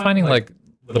yeah, just finding like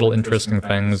little interesting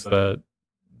things that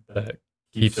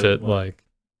keeps it like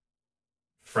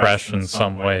fresh in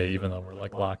some way, even though we're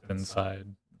like locked inside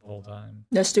the whole time.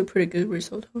 That's still pretty good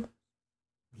risotto.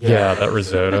 Yeah, that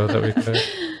risotto that we cooked.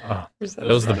 Oh, it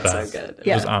was the best. So good.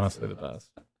 It was honestly the best.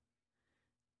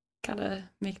 Gotta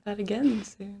make that again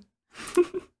soon.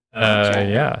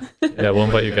 Yeah, we'll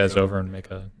invite you guys over and make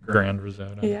a grand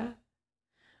risotto. Yeah.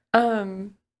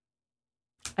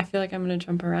 I feel like I'm gonna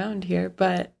jump around here,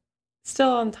 but still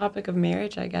on topic of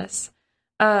marriage, I guess.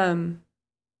 What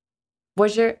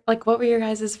were your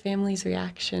guys' family's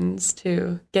reactions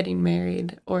to getting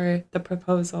married or the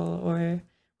proposal, or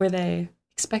were they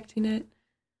expecting it?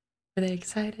 Were they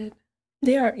excited?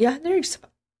 They are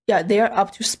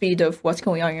up to speed of what's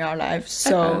going on in our lives.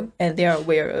 So Okay. and they are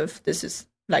aware of this is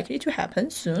likely to happen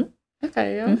soon.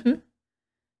 Okay, yeah. hmm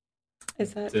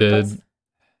Is that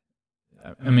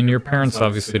I mean, your parents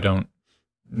obviously don't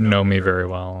know me very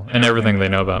well, and everything they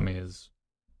know about me is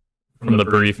from the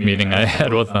brief meeting I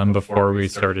had with them before we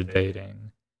started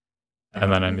dating,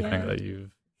 and then anything that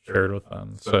you've shared with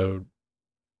them. So,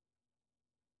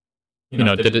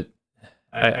 did it?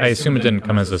 I assume it didn't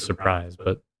come as a surprise,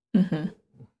 but hmm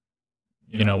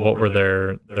what were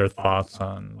their thoughts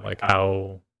on like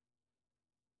how?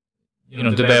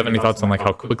 Did they have any thoughts on like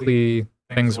how quickly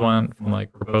things went from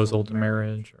like proposal to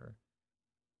marriage, or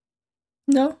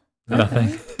No,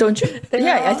 nothing? don't you?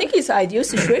 Yeah, I think it's an ideal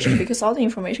situation because all the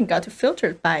information got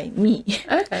filtered by me.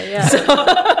 Okay, yeah. So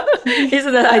it's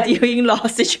an ideal in-law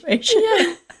situation.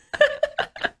 Yeah.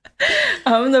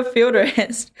 I'm the filter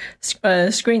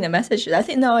and screen the messages.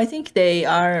 I think they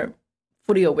are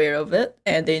fully aware of it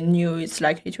and they knew it's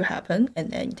likely to happen,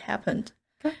 and then it happened.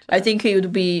 Gotcha. I think it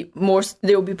would be more.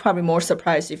 They would be probably more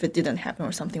surprised if it didn't happen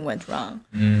or something went wrong,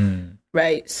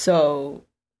 right? So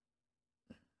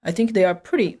I think they are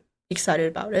pretty excited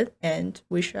about it and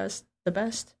wish us the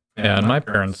best. Yeah, and my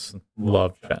parents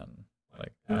love Chen,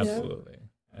 like absolutely,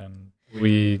 and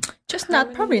we Just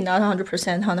probably not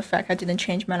 100% on the fact I didn't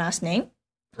change my last name.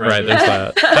 right. There's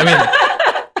that. I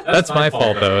mean, that's my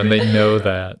fault though, and they know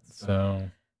that. So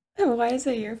Why is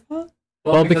it your fault?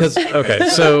 well, because okay,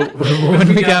 so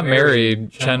when we got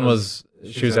married, Chen was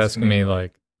asking me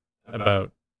like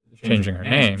about changing her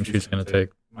name. She was going to take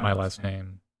my last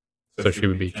name, so she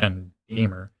would be Chen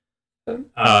Deemer.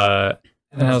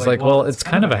 And I was like, well, it's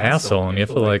kind of a hassle, and you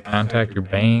have to like contact your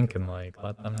bank and like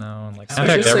let them know, and like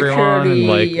contact everyone, and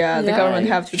like the government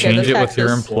have to change get it with your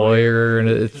employer, and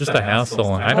it's just a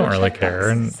hassle, and I don't really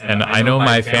care, and I know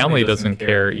my family doesn't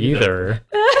care either.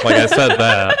 Like I said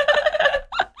that,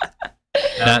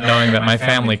 not knowing that my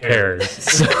family cares,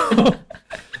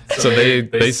 so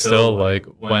they still like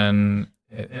when,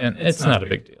 and it's not a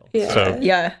big deal.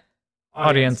 So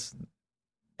audience.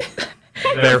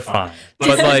 They're fine,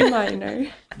 but like minor.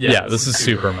 Yeah, this is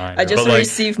super minor. I just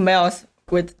received mails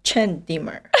with Chen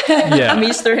Deemer. Yeah,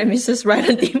 Mr. and Mrs.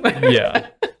 Rylan Deemer.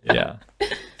 Yeah.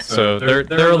 So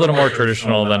they're a little more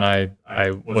traditional than I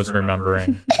was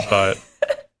remembering, but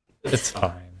it's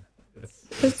fine.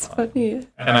 It's funny,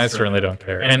 and I certainly don't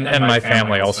care. And my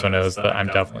family also knows that I'm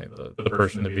definitely the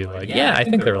person to be like, yeah, I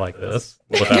think they're like this,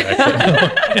 without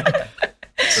actually knowing.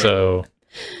 So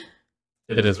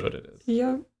it is what it is.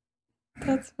 Yep.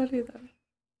 That's funny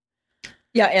though.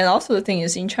 Yeah, and also the thing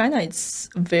is, in China, it's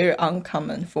very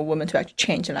uncommon for women to actually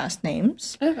change last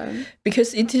names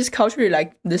because it is culturally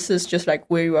like this is just like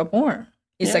where you are born.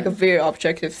 It's like a very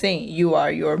objective thing. You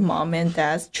are your mom and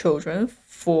dad's children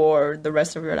for the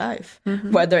rest of your life,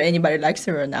 whether anybody likes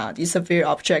it or not. It's a very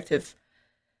objective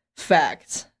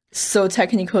fact. So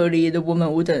technically, the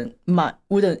woman wouldn't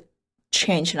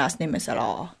change last names at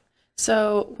all.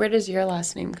 So where does your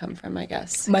last name come from, I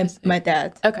guess? My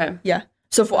dad. Okay. Yeah.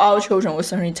 So for our children, we'll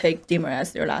certainly take Deemer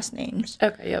as their last names.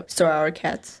 Okay, yep. So our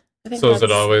cats. So is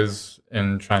it always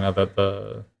in China that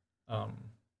the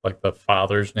like the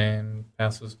father's name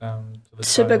passes down to the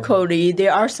Typically,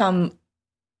 there are some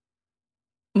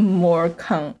more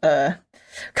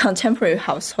contemporary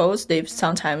households. They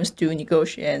sometimes do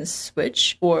negotiate and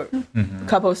switch or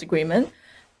couples agreement.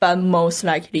 But most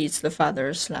likely, it's the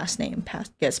father's last name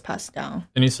gets passed down.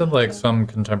 And you said like some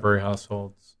contemporary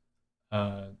households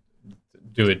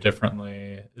do it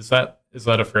differently. Is that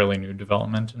a fairly new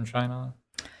development in China?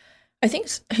 I think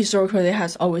historically there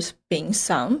has always been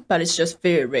some, but it's just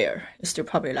very rare. It's still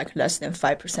probably like less than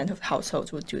 5% of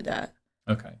households would do that.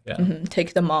 Okay, yeah.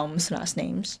 Take the mom's last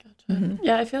names. Gotcha.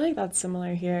 Yeah, I feel like that's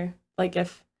similar here. Like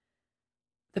if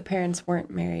the parents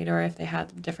weren't married or if they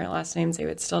had different last names, they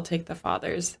would still take the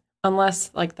father's.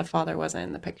 Unless like the father wasn't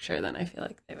in the picture, then I feel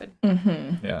like they would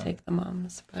take the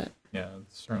mom's. But yeah,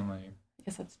 it's certainly. I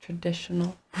guess that's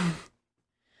traditional.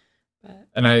 But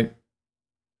and I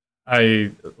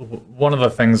one of the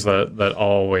things that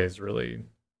always really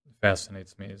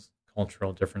fascinates me is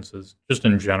cultural differences, just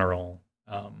in general.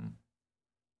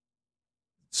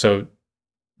 So,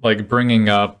 like bringing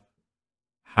up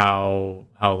how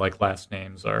like last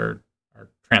names are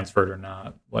transferred or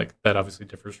not, like that obviously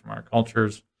differs from our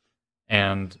cultures.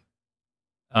 And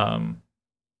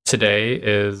today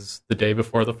is the day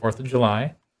before the 4th of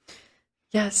July.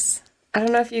 Yes. I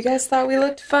don't know if you guys thought we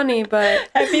looked funny, but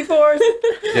happy 4th.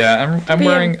 Yeah, I'm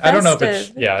wearing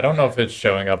festive. I don't know if it's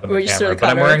showing up in the camera, but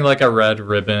I'm wearing like a red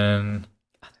ribbon.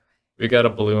 We got a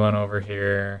blue one over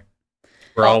here.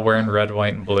 We're all wearing red,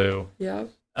 white, and blue. Yep.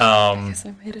 I guess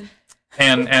I made it.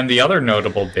 And the other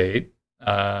notable date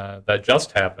that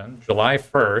just happened, July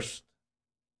 1st,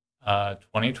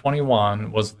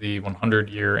 2021, was the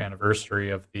 100-year anniversary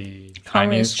of the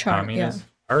Chinese Communist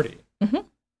Party. Mm-hmm.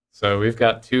 So we've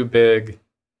got two big...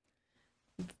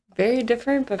 Very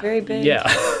different, but very big.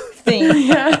 Thing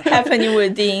happening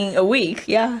within a week.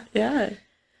 Yeah. Yeah.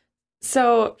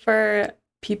 So for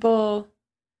people,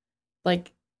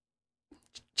 like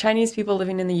Chinese people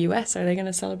living in the U.S., are they going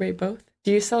to celebrate both?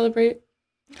 Do you celebrate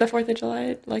the 4th of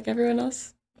July like everyone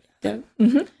else? Yeah.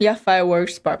 Mm-hmm. Yeah,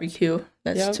 fireworks, barbecue.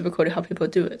 That's typically how people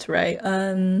do it, right?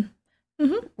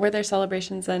 Were there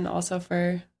celebrations then also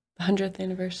for the 100th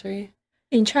anniversary?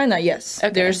 In China, yes.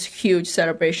 Okay. There's huge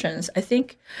celebrations.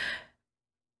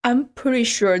 I'm pretty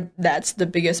sure that's the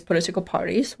biggest political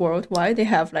parties worldwide. They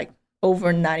have like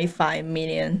over 95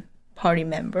 million party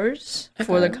members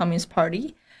for the Communist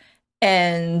Party.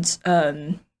 And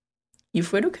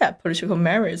if we look at political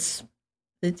merits,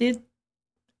 they did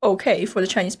okay for the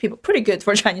Chinese people, pretty good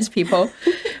for Chinese people,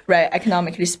 right,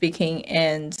 economically speaking.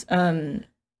 And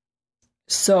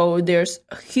so there's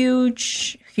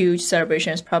huge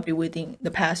celebrations probably within the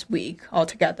past week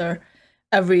altogether.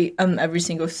 Every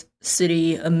single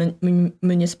city,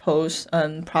 municipals,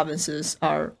 provinces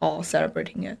are all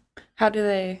celebrating it. How do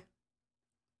they,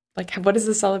 like, what does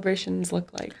the celebrations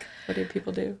look like? What do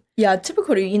people do? Yeah,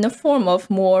 typically in the form of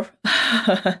more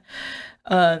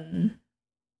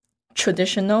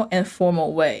traditional and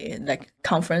formal way, like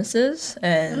conferences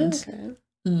and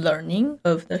learning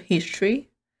of the history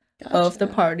of the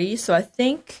party. So I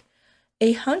think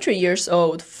 100 years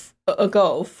old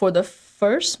ago, for the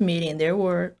first meeting, there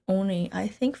were only, I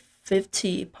think,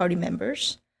 50 party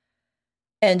members.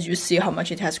 And you see how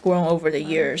much it has grown over the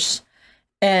years.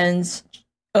 And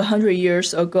 100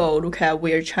 years ago, look at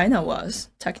where China was,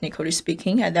 technically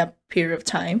speaking, at that period of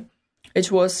time.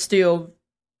 It was still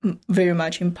very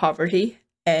much in poverty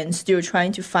and still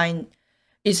trying to find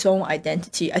its own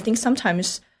identity. I think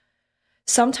sometimes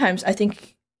I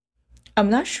think, I'm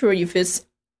not sure if it's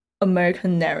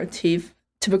American narrative,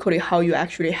 typically how you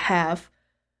actually have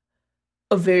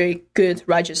a very good,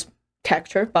 righteous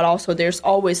character, but also there's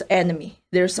always enemy.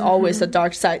 There's always a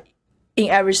dark side. In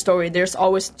every story, there's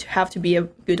always have to be a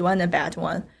good one and a bad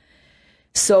one.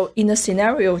 So in the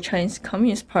scenario of Chinese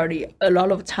Communist Party, a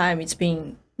lot of time it's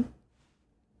being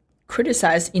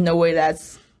criticized in a way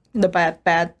that's the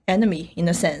bad enemy in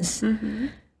a sense.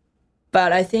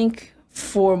 But I think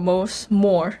for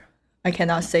more, I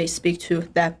cannot speak to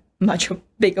that much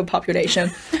bigger population.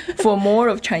 For more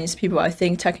of Chinese people, I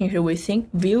think technically we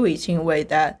view it in a way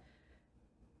that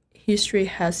history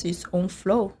has its own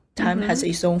flow. Time has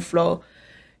its own flow.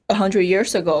 100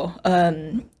 years ago,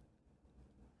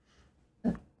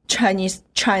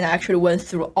 China actually went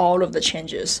through all of the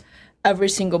changes. Every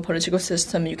single political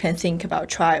system you can think about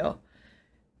trial.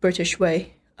 British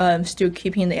way, still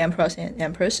keeping the emperors and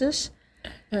empresses,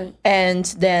 and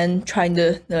then trying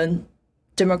the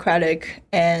democratic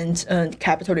and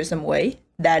capitalism way.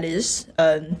 That is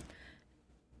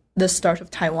the start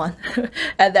of Taiwan.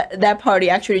 And that party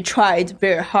actually tried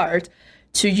very hard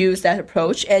to use that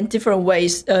approach and different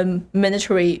ways,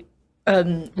 military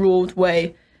ruled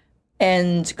way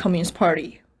and Communist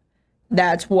Party.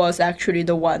 That was actually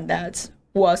the one that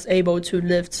was able to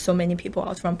lift so many people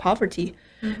out from poverty.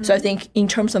 So I think in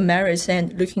terms of merits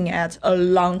and looking at a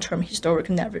long-term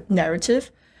historical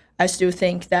narrative, I still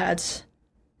think that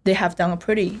they have done a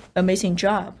pretty amazing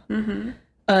job.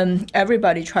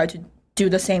 Everybody tried to do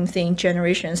the same thing,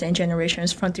 generations and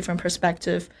generations from different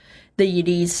perspectives. The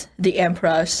elites, the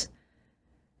emperors,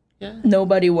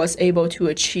 nobody was able to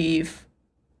achieve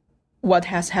what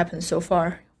has happened so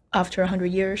far after 100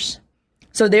 years.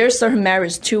 So there's certain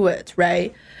merits to it,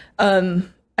 right?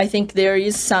 I think there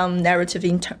is some narrative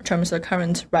in terms of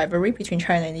current rivalry between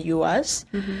China and the U.S.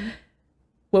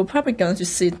 We're probably going to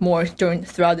see it more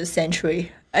throughout the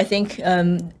century. I think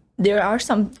there are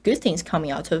some good things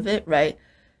coming out of it, right?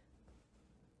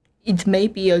 It may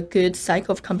be a good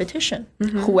cycle of competition.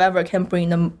 Whoever can bring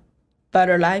them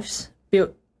better lives,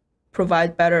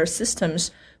 provide better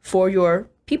systems for your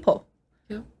people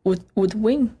would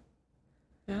win.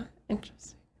 Yeah,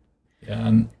 interesting. Yeah,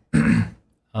 and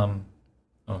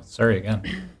sorry again.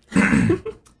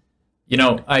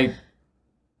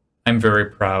 I'm very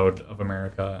proud of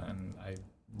America, and I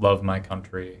love my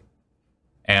country.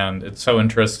 And it's so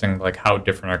interesting, like, how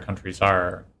different our countries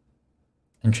are.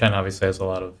 And Chen obviously has a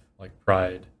lot of, like,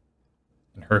 pride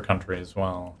in her country as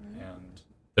well. And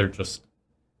they're just,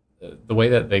 the way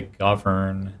that they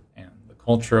govern and the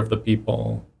culture of the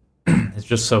people is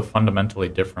just so fundamentally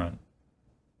different.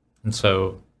 And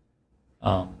so,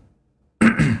 God.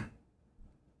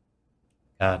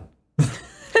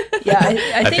 Yeah,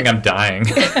 I think I'm dying.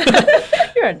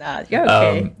 You're not. You're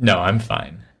okay. No, I'm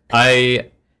fine.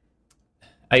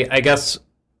 I guess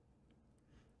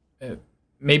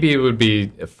maybe it would be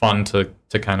fun to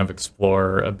kind of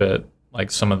explore a bit,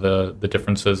 like, some of the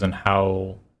differences in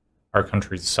how our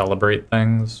countries celebrate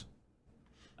things.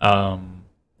 You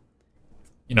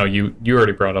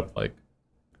already brought up, like,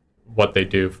 what they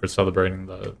do for celebrating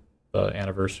the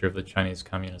anniversary of the Chinese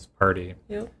Communist Party.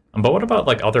 Yep. But what about,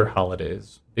 like, other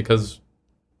holidays? Because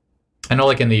I know,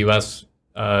 like, in the U.S.,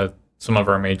 some of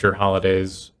our major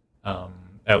holidays,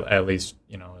 at least,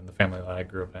 in the family that I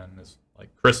grew up in, is,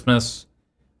 like, Christmas,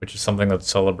 which is something that's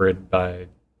celebrated by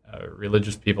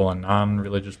religious people and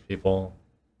non-religious people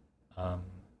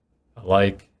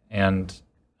alike, and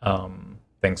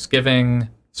Thanksgiving.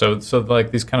 So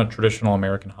like, these kind of traditional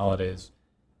American holidays.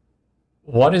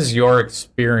 What is your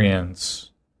experience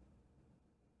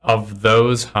of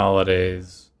those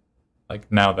holidays,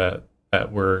 like, now that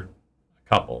we're a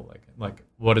couple? Like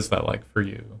what is that like for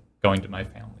you, going to my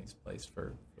family's place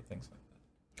for things like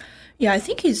that? Yeah, I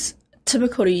think it's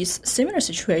typically similar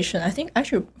situation. I think I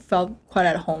actually felt quite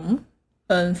at home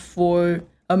for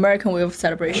American way of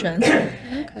celebration.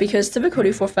 Okay. Because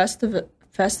typically for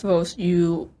festivals,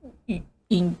 in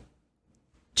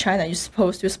China, you're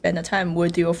supposed to spend the time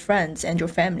with your friends and your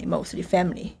family, mostly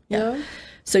family. Yeah.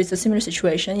 So it's a similar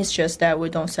situation. It's just that we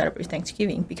don't celebrate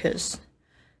Thanksgiving because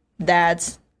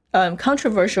that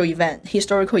controversial event,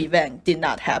 historical event, did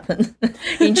not happen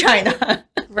in China.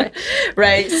 Right.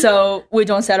 Right. So we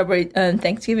don't celebrate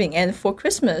Thanksgiving. And for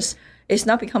Christmas, it's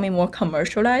not becoming more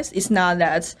commercialized. It's not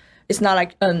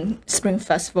like Spring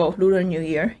Festival, Lunar New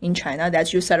Year in China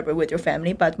that you celebrate with your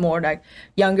family, but more like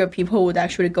younger people would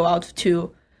actually go out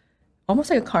to almost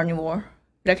like a carnival.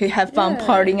 Like you have fun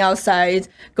partying outside,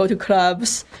 go to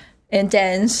clubs and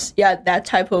dance. Yeah, that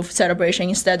type of celebration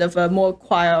instead of a more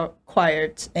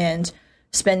quiet and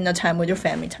spending the time with your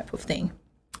family type of thing.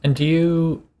 And do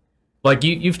you, like,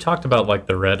 you've talked about, like,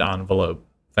 the red envelope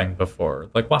thing before.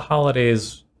 Like, what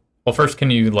holidays... Well, first,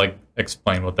 can you, like,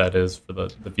 explain what that is for the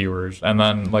viewers? And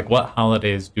then, like, what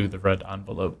holidays do the red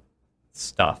envelope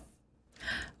stuff?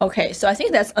 Okay, so I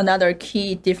think that's another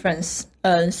key difference.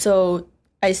 So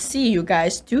I see you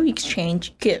guys do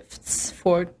exchange gifts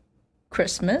for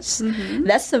Christmas. Mm-hmm.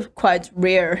 That's a quite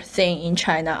rare thing in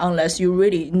China, unless you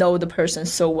really know the person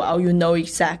so well. You know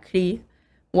exactly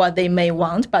what they may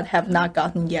want, but have not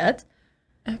gotten yet.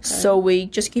 Okay. So we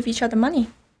just give each other money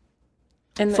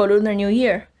for Lunar New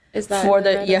Year. Is that for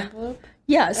the red envelope?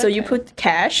 Yeah. So you put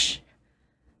cash.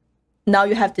 Now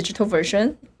you have digital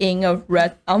version in a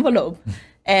red envelope,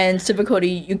 and typically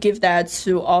you give that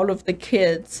to all of the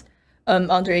kids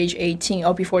under age 18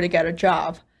 or before they get a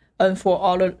job, for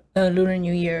all of Lunar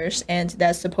New Year's, and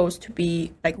that's supposed to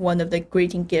be like one of the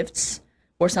greeting gifts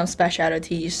or some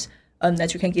specialities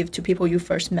that you can give to people you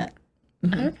first met.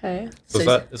 Mm-hmm. Okay. So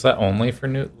is that only for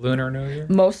Lunar New Year?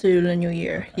 Mostly Lunar New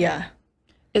Year, yeah.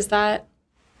 Is that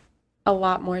a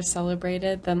lot more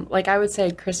celebrated than, like, I would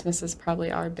say Christmas is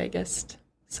probably our biggest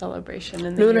celebration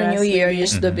in the Lunar US, New Year maybe.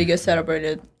 is the biggest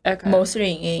celebrated,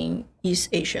 mostly in East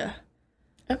Asia.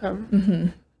 Okay. Mm-hmm.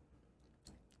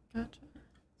 Gotcha.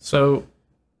 So,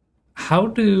 how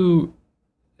do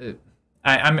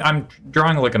I'm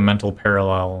drawing like a mental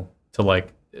parallel to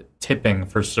like tipping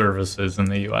for services in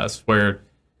the U.S., where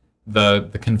the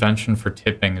convention for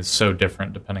tipping is so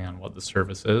different depending on what the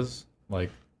service is.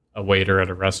 Like a waiter at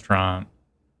a restaurant,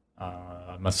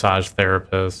 a massage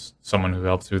therapist, someone who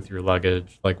helps you with your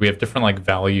luggage. Like we have different like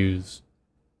values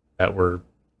that we're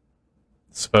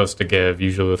supposed to give,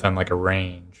 usually within like a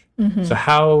range. Mm-hmm. So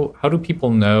how do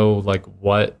people know like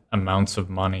what amounts of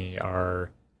money are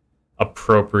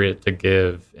appropriate to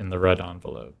give in the red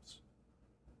envelopes?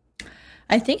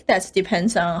 I think that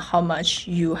depends on how much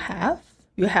you have.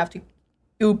 You have to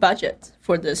budget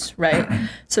for this, right?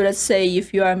 So let's say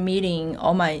if you are meeting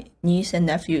all my nieces and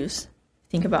nephews,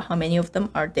 think about how many of them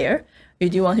are there. You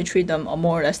do want to treat them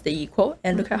more or less the equal,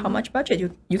 and look at how much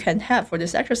budget you can have for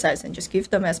this exercise, and just give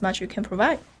them as much you can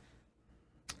provide.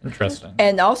 Interesting.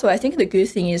 And also, I think the good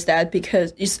thing is that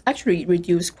because it's actually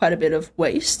reduced quite a bit of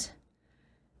waste,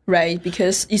 right?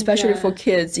 Because especially for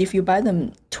kids, if you buy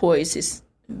them toys, it's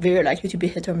very likely to be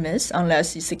hit or miss,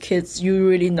 unless it's the kids you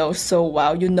really know so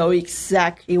well. You know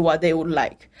exactly what they would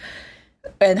like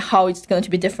and how it's going to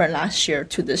be different last year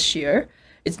to this year.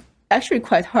 It's actually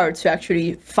quite hard to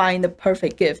actually find the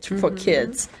perfect gift for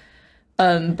kids.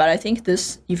 But I think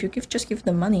this, if you just give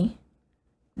them money,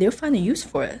 they'll find a use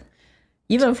for it.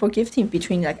 Even for gifting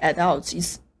between like adults,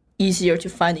 it's easier to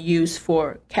find a use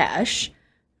for cash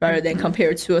rather than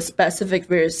compared to a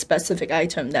very specific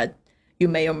item that you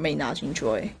may or may not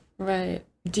enjoy. Right.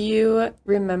 Do you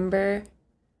remember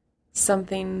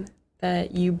something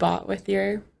that you bought with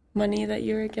your money that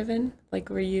you were given? Like,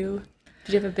 did you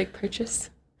have a big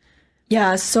purchase?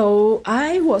 Yeah, so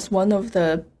I was one of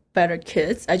the better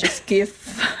kids. I just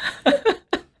give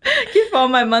all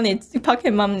my money,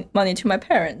 pocket money to my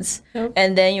parents. Yep.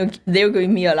 And then they'll give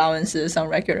me allowances on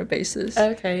regular basis.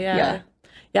 Okay, yeah.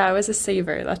 Yeah, I was a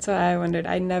saver. That's why I wondered.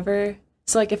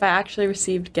 So, like, if I actually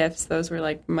received gifts, those were,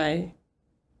 like, my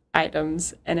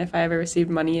items. And if I ever received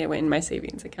money, it went in my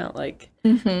savings account. Like,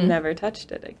 never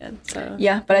touched it again. So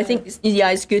yeah, but I think,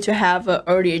 it's good to have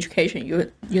early education.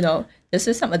 You know, this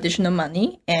is some additional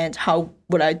money, and how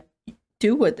would I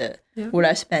do with it? Yep. Would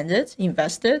I spend it,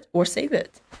 invest it, or save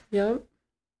it? Yep.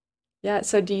 Yeah,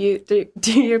 so do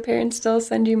your parents still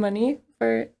send you money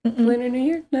for Lunar New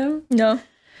Year? No? No.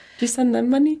 Do you send them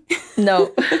money?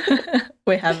 No,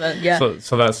 we haven't. Yeah.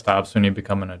 So that stops when you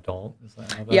become an adult. Is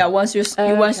that how that... Yeah. Once you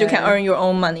can earn your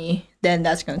own money, then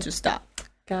that's going to stop.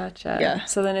 Gotcha. Yeah.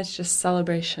 So then it's just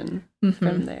celebration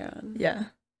from there on. Yeah.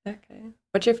 Okay.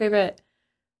 What's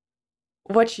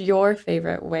your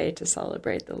favorite way to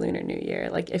celebrate the Lunar New Year?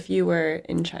 Like if you were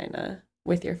in China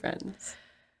with your friends.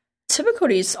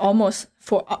 Typically, it's almost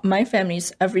for my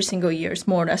families every single year is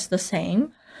more or less the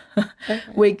same. Okay.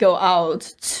 We go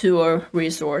out to a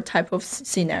resort type of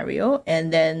scenario,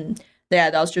 and then the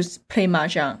adults just play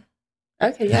mahjong.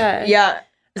 Okay, yeah. Yeah.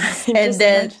 And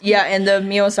then and the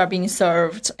meals are being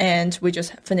served, and we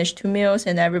just finished 2 meals,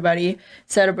 and everybody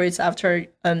celebrates after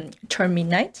turn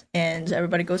midnight, and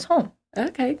everybody goes home.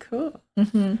 Okay, cool.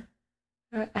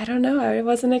 I don't know. I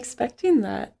wasn't expecting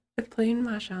that, playing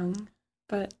mahjong,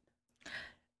 but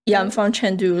yeah, I'm from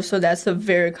Chengdu, so that's a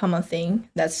very common thing.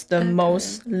 That's the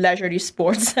most leisurely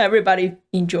sports everybody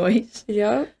enjoys.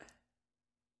 Yep.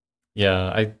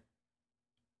 Yeah,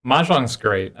 mahjong's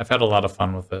great. I've had a lot of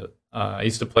fun with it. I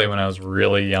used to play when I was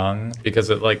really young because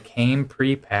it like came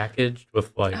pre-packaged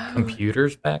with like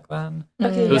computers back then.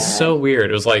 Okay, it was so weird.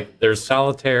 It was like there's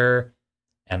solitaire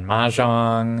and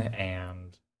mahjong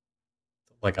and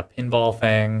like a pinball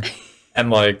thing, and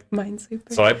like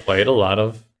Minesweeper. So I played a lot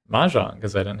of mahjong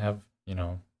because I didn't have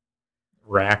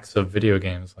racks of video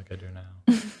games like I do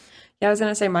now. Yeah, I was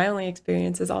gonna say my only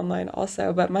experience is online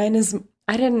also, but mine is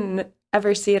I didn't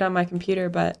ever see it on my computer,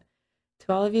 but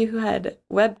to all of you who had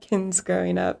Webkins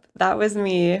growing up, that was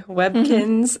me.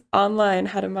 Webkins online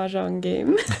had a mahjong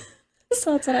game.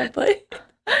 So that's what I play.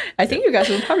 I think you guys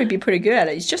will probably be pretty good at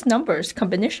it. It's just numbers,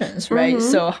 combinations, right?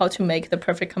 So how to make the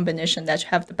perfect combination that you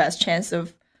have the best chance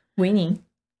of winning.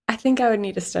 I think I would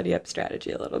need to study up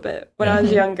strategy a little bit. When I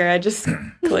was younger, I just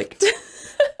clicked.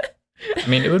 I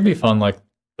mean, it would be fun, like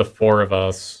the 4 of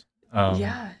us,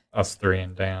 us 3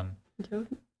 and Dan,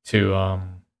 to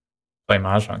play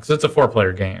mahjong because it's a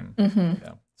 4-player game.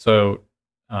 Yeah. So,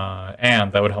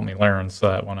 and that would help me learn so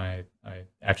that when I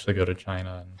actually go to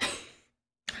China and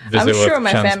visit I'm sure with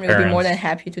my Chen's family would be more parents. than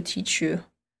happy to teach you.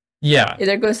 Yeah.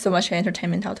 There goes so much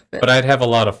entertainment out of it. But I'd have a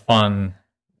lot of fun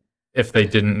if they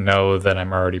didn't know that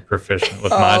I'm already proficient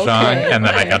with mahjong, and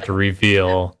then I got to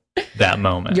reveal that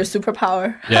moment. Your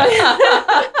superpower.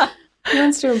 Yeah. He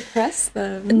wants to impress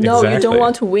them. No, Exactly. you don't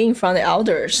want to win from the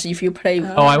elders if you play.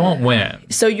 Oh, I won't win.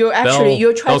 So you're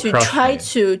try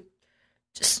to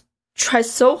just try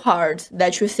so hard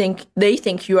that they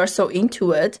think you are so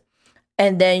into it,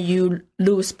 and then you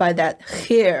lose by that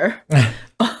hair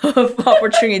of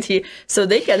opportunity. So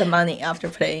they get the money after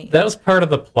playing. That was part of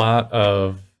the plot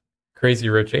of Crazy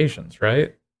Rich Asians,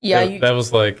 right? Yeah, that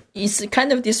was like it's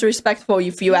kind of disrespectful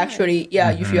if you actually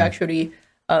if you actually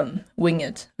win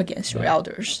it against your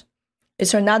elders.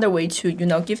 It's another way to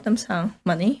give them some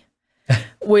money,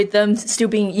 with them still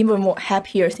being even more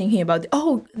happier, thinking about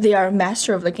they are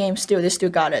master of the game. They still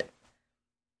got it.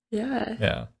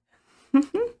 Yeah.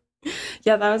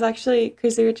 Yeah, that was actually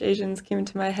Crazy Rich Asians came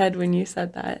into my head when you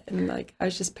said that, and like I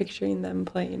was just picturing them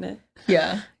playing it.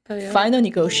 Yeah. Final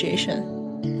negotiation.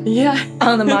 Yeah.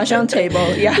 On the mahjong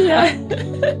table. Yeah.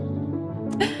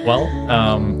 Well,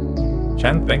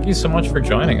 Chen, thank you so much for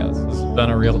joining us. This has been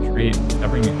a real treat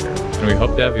having you here, and we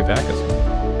hope to have you back as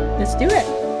well. Let's do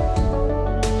it.